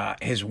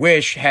his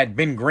wish had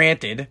been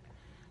granted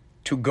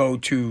to go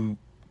to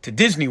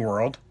Disney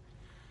World,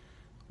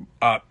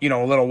 a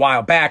little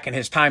while back, and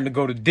his time to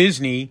go to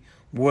Disney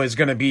was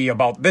going to be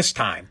about this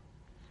time.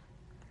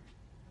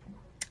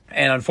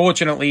 And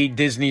unfortunately,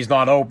 Disney's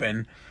not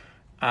open,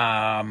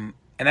 and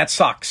that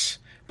sucks.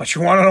 But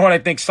you want to know what I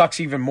think sucks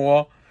even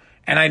more?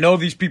 And I know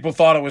these people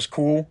thought it was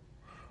cool,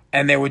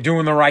 and they were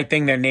doing the right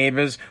thing, their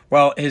neighbors.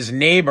 Well, his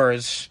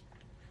neighbors,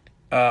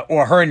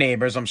 or her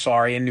neighbors, I'm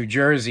sorry, in New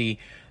Jersey,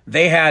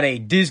 they had a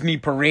Disney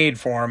parade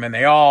for him, and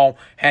they all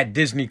had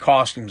Disney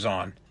costumes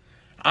on.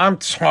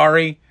 I'm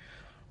sorry.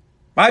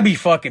 I'd be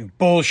fucking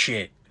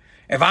bullshit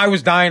if I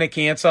was dying of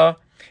cancer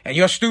and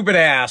your stupid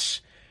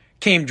ass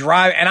came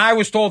drive, and I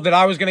was told that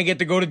I was going to get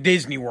to go to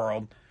Disney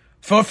World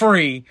for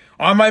free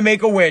on my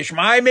Make-A-Wish.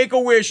 My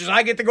Make-A-Wish is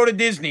I get to go to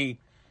Disney,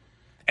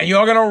 and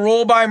you're going to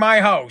roll by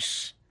my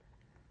house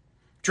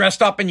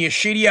dressed up in your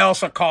shitty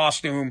Elsa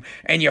costume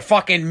and your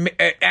fucking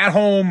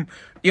at-home,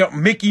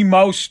 Mickey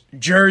Mouse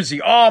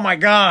jersey. Oh, my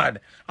God.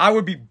 I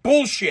would be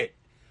bullshit.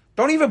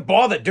 Don't even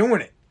bother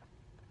doing it.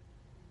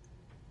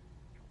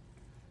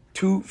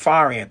 Too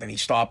far, Anthony.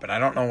 Stop it. I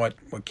don't know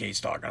what Kate's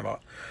talking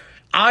about.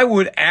 I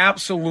would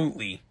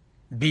absolutely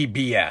be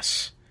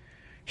BS.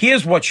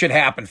 Here's what should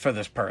happen for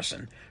this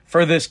person,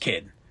 for this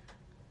kid.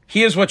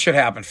 Here's what should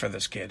happen for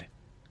this kid.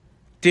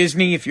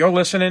 Disney, if you're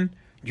listening,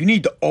 you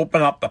need to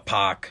open up the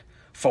park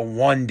for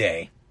one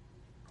day.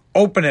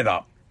 Open it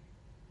up.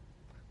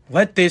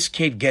 Let this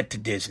kid get to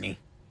Disney.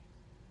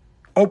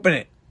 Open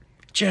it.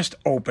 Just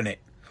open it.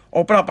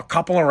 Open up a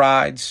couple of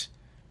rides.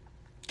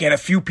 Get a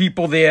few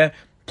people there.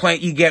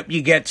 You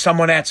get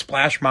someone at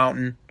Splash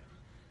Mountain.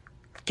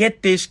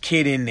 Get this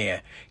kid in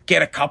there.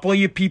 Get a couple of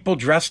your people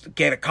dressed.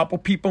 Get a couple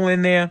people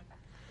in there.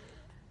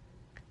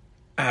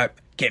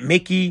 Get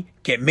Mickey.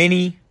 Get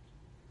Minnie.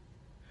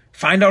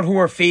 Find out who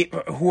are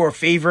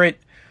favorite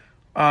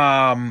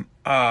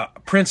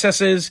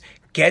princesses.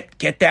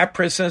 Get that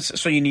princess.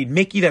 So you need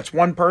Mickey, that's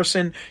one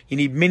person. You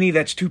need Minnie,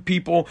 that's two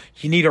people.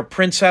 You need a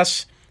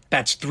princess,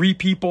 that's three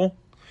people.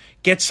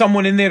 Get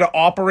someone in there to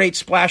operate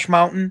Splash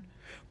Mountain.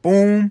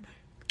 Boom.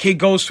 Kid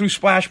goes through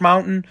Splash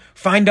Mountain.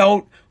 Find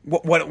out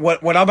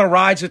what other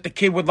rides that the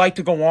kid would like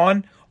to go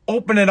on.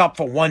 Open it up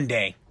for one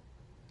day.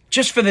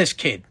 Just for this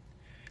kid.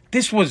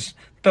 This was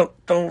the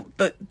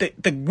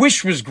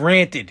wish was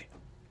granted.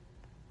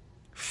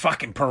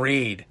 Fucking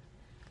parade.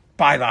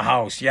 By the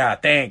house. Yeah,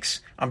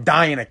 thanks. I'm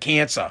dying of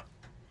cancer.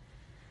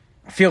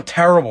 I feel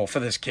terrible for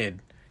this kid.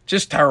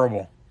 Just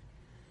terrible.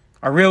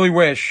 I really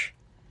wish.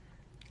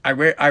 I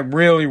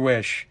really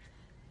wish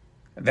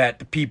that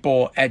the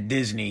people at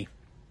Disney,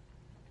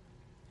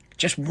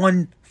 just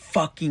one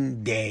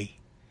fucking day,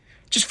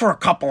 just for a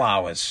couple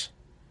hours.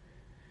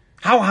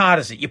 How hard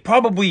is it? You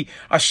probably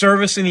are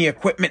servicing the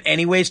equipment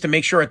anyways to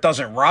make sure it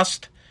doesn't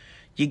rust.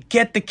 You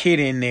get the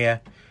kid in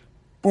there.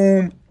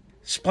 Boom.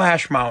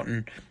 Splash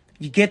Mountain.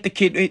 You get the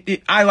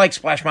kid. I like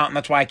Splash Mountain.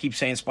 That's why I keep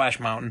saying Splash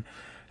Mountain.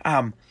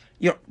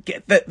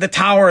 Get the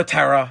Tower of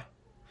Terror.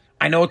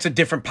 I know it's a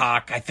different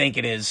park. I think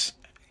it is.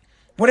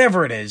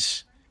 Whatever it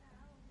is.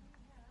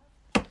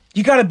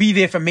 You got to be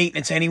there for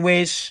maintenance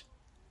anyways.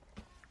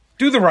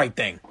 Do the right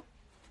thing.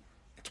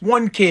 It's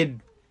one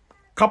kid,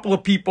 couple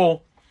of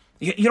people.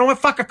 You know what?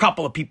 Fuck a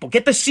couple of people.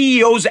 Get the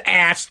CEO's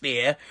ass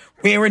there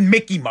wearing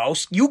Mickey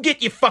Mouse. You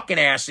get your fucking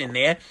ass in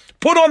there.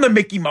 Put on the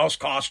Mickey Mouse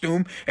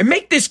costume and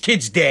make this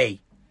kid's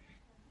day.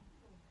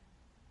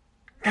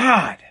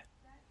 God.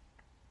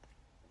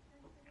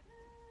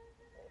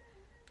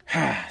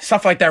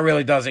 Stuff like that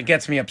really does. It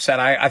gets me upset.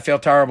 I feel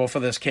terrible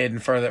for this kid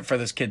and for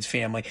this kid's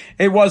family.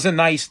 It was a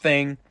nice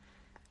thing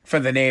for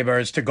the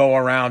neighbors to go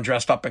around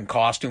dressed up in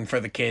costume for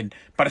the kid,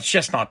 but it's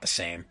just not the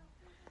same.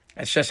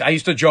 It's just, I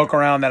used to joke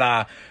around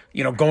that,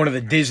 going to the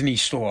Disney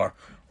store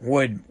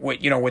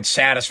would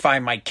satisfy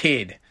my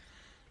kid,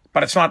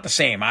 but it's not the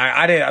same.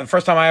 I did, the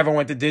first time I ever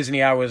went to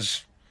Disney, I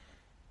was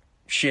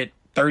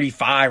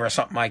 35 or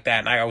something like that,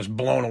 and I was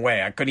blown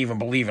away. I couldn't even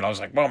believe it. I was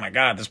like, oh my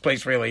God, this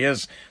place really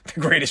is the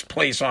greatest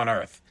place on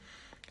earth.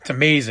 It's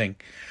amazing.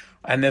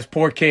 And this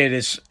poor kid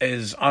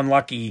is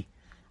unlucky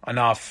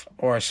enough,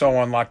 or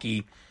so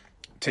unlucky,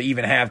 to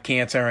even have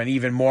cancer, and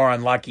even more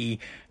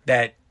unlucky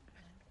that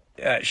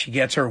she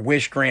gets her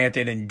wish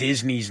granted and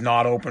Disney's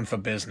not open for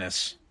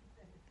business.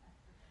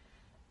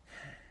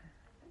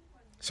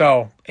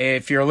 So,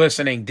 if you're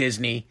listening,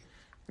 Disney,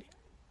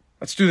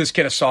 let's do this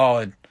kid a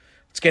solid.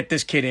 Let's get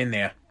this kid in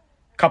there.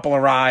 Couple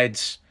of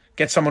rides.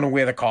 Get someone to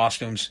wear the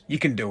costumes. You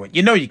can do it.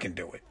 You know you can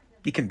do it.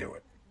 You can do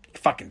it. You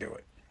can fucking do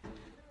it.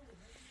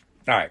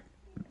 All right.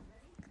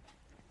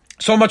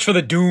 So much for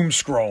the doom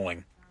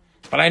scrolling.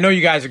 But I know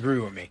you guys agree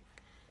with me.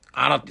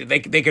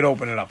 They could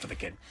open it up for the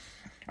kid.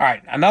 All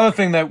right. Another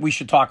thing that we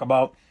should talk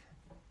about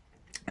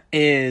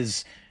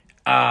is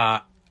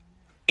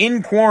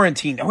in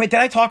quarantine. Oh, wait,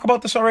 did I talk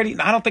about this already?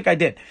 No, I don't think I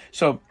did.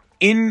 So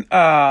in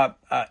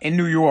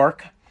New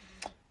York,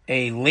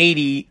 a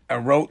lady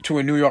wrote to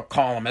a New York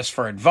columnist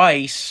for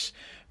advice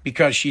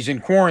because she's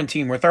in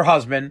quarantine with her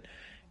husband,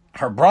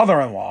 her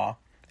brother-in-law,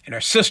 and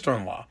her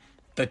sister-in-law.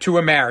 The two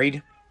are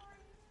married.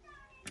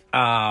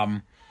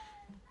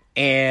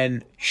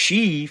 And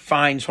she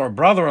finds her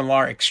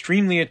brother-in-law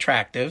extremely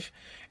attractive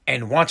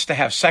and wants to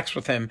have sex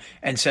with him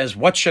and says,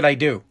 what should I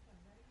do?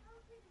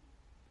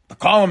 The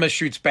columnist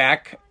shoots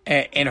back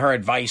in her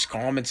advice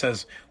column and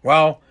says,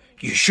 well,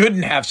 you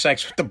shouldn't have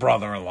sex with the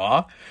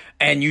brother-in-law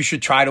and you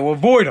should try to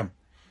avoid him.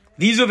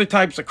 These are the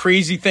types of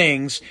crazy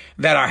things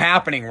that are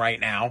happening right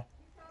now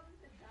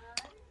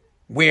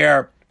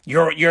where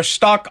you're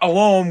stuck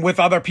alone with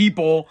other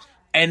people.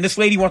 And this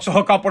lady wants to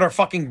hook up with her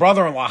fucking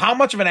brother-in-law. How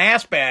much of an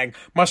ass bag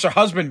must her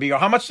husband be? Or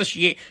how much does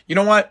she... You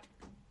know what?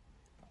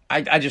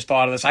 I just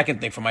thought of this. I can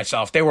think for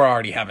myself. They were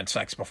already having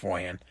sex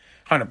beforehand.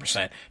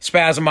 100%.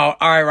 Spasm out.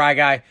 All right, Rye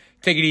guy.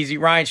 Take it easy.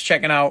 Ryan's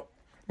checking out.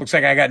 Looks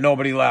like I got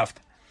nobody left.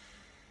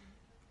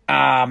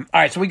 All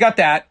right, so we got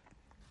that.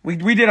 We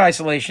did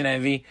isolation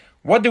envy.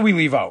 What did we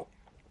leave out?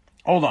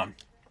 Hold on.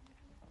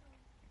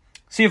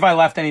 See if I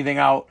left anything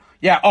out.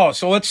 Yeah,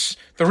 so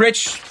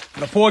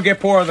the poor get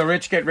poorer, the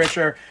rich get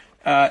richer.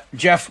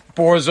 Jeff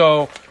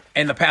Bezos,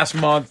 in the past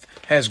month,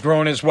 has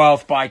grown his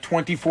wealth by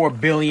 $24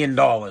 billion.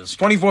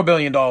 $24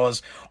 billion,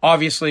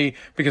 obviously,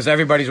 because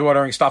everybody's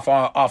ordering stuff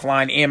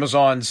offline.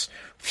 Amazon's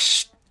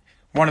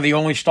one of the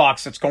only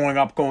stocks that's going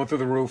through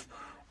the roof.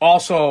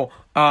 Also,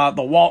 the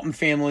Walton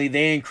family,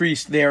 they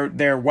increased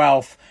their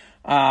wealth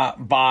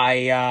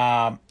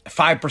by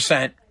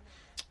 5%.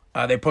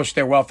 They pushed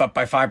their wealth up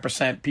by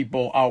 5%.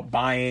 People out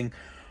buying.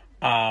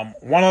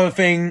 One other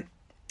thing,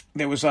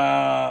 there was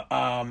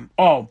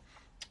the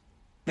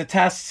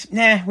tests.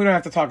 Nah, we don't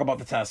have to talk about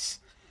the tests.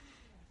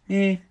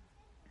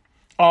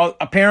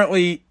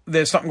 Apparently,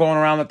 there's something going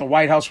around that the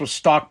White House was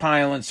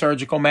stockpiling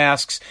surgical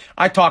masks.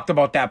 I talked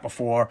about that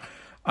before.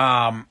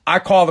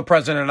 I call the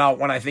president out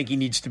when I think he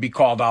needs to be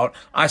called out.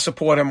 I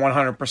support him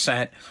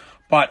 100%.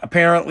 But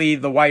apparently,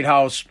 the White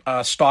House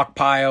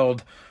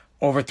stockpiled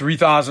over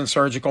 3,000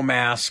 surgical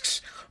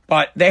masks.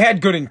 But they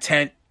had good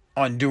intent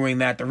on doing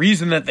that. The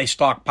reason that they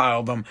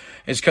stockpiled them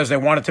is because they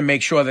wanted to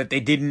make sure that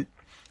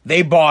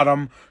they bought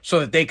them so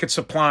that they could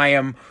supply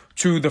them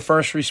to the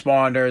first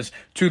responders,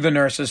 to the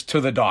nurses, to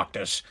the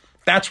doctors.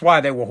 That's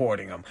why they were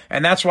hoarding them.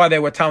 And that's why they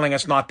were telling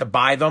us not to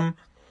buy them.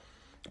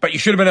 But you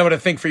should have been able to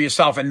think for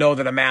yourself and know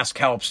that a mask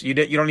helps. You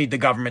don't need the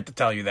government to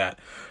tell you that.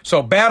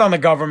 So bad on the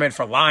government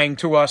for lying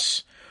to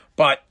us.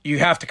 But you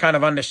have to kind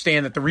of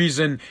understand that the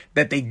reason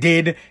that they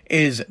did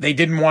is they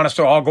didn't want us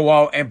to all go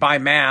out and buy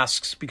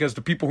masks because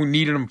the people who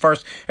needed them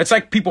first. It's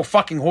like people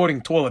fucking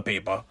hoarding toilet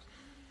paper.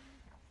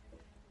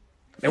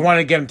 They wanted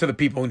to get them to the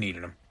people who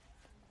needed them.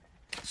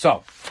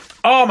 So,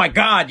 oh my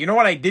God, you know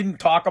what I didn't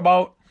talk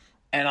about?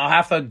 And I'll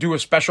have to do a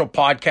special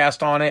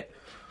podcast on it.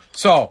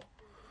 So,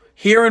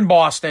 here in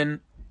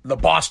Boston, the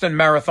Boston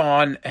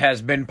Marathon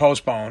has been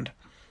postponed.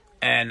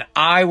 And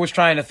I was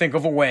trying to think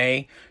of a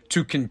way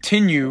to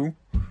continue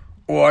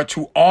or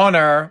to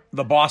honor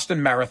the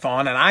Boston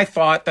Marathon. And I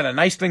thought that a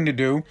nice thing to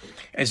do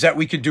is that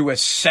we could do a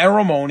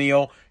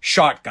ceremonial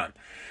shotgun.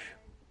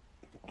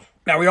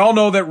 Now, we all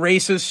know that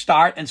races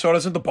start, and so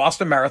does the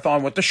Boston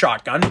Marathon, with the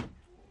shotgun.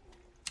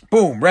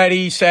 Boom,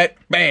 ready, set,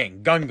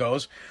 bang, gun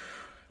goes.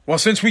 Well,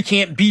 since we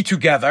can't be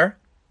together,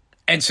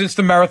 and since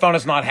the marathon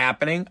is not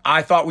happening,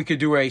 I thought we could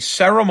do a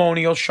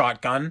ceremonial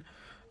shotgun,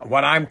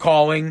 what I'm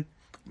calling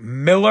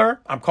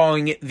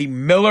it the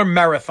Miller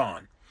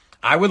Marathon.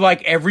 I would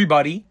like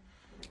everybody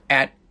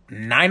at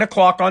 9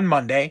 o'clock on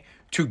Monday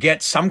to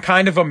get some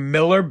kind of a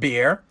Miller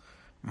beer.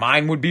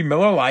 Mine would be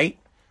Miller Lite.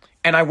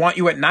 And I want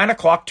you at 9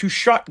 o'clock to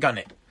shotgun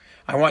it.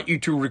 I want you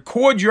to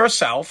record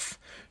yourself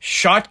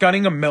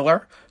shotgunning a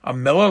Miller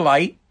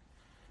Lite.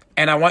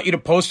 And I want you to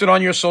post it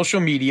on your social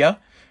media.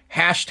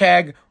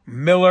 Hashtag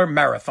Miller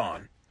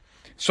Marathon.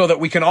 So that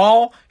we can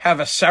all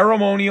have a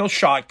ceremonial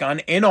shotgun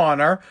in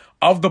honor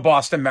of the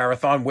Boston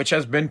Marathon, which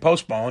has been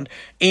postponed.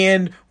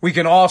 And we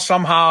can all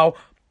somehow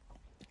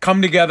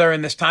come together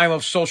in this time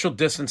of social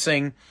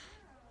distancing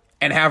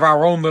and have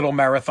our own little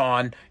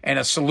marathon and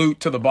a salute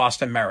to the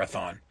Boston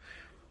Marathon.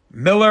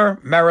 Miller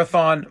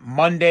Marathon,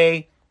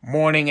 Monday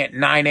morning at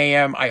 9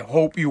 a.m. I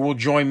hope you will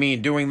join me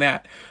in doing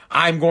that.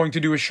 I'm going to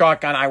do a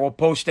shotgun. I will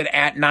post it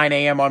at 9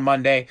 a.m. on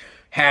Monday.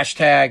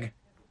 Hashtag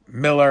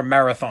Miller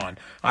Marathon.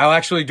 I'll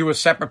actually do a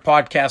separate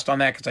podcast on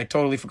that because I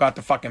totally forgot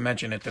to fucking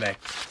mention it today.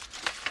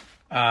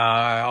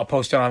 I'll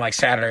post it on like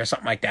Saturday or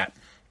something like that.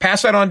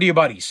 Pass that on to your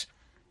buddies.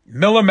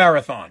 Miller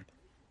Marathon.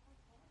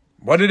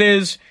 What it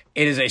is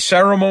a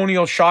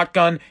ceremonial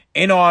shotgun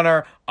in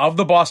honor of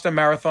the Boston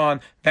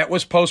Marathon that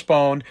was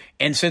postponed.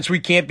 And since we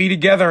can't be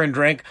together and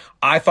drink,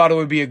 I thought it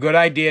would be a good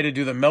idea to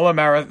do the Miller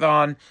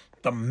Marathon,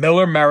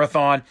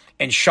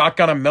 and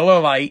shotgun a Miller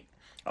Lite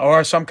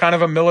or some kind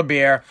of a Miller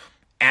beer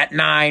at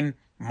 9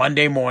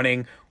 Monday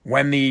morning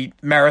when the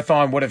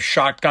marathon would have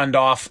shotgunned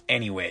off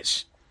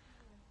anyways.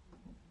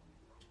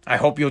 I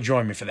hope you'll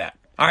join me for that.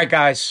 All right,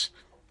 guys.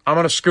 I'm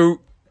going to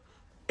scoot.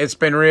 It's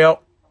been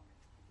real.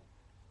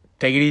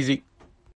 Take it easy.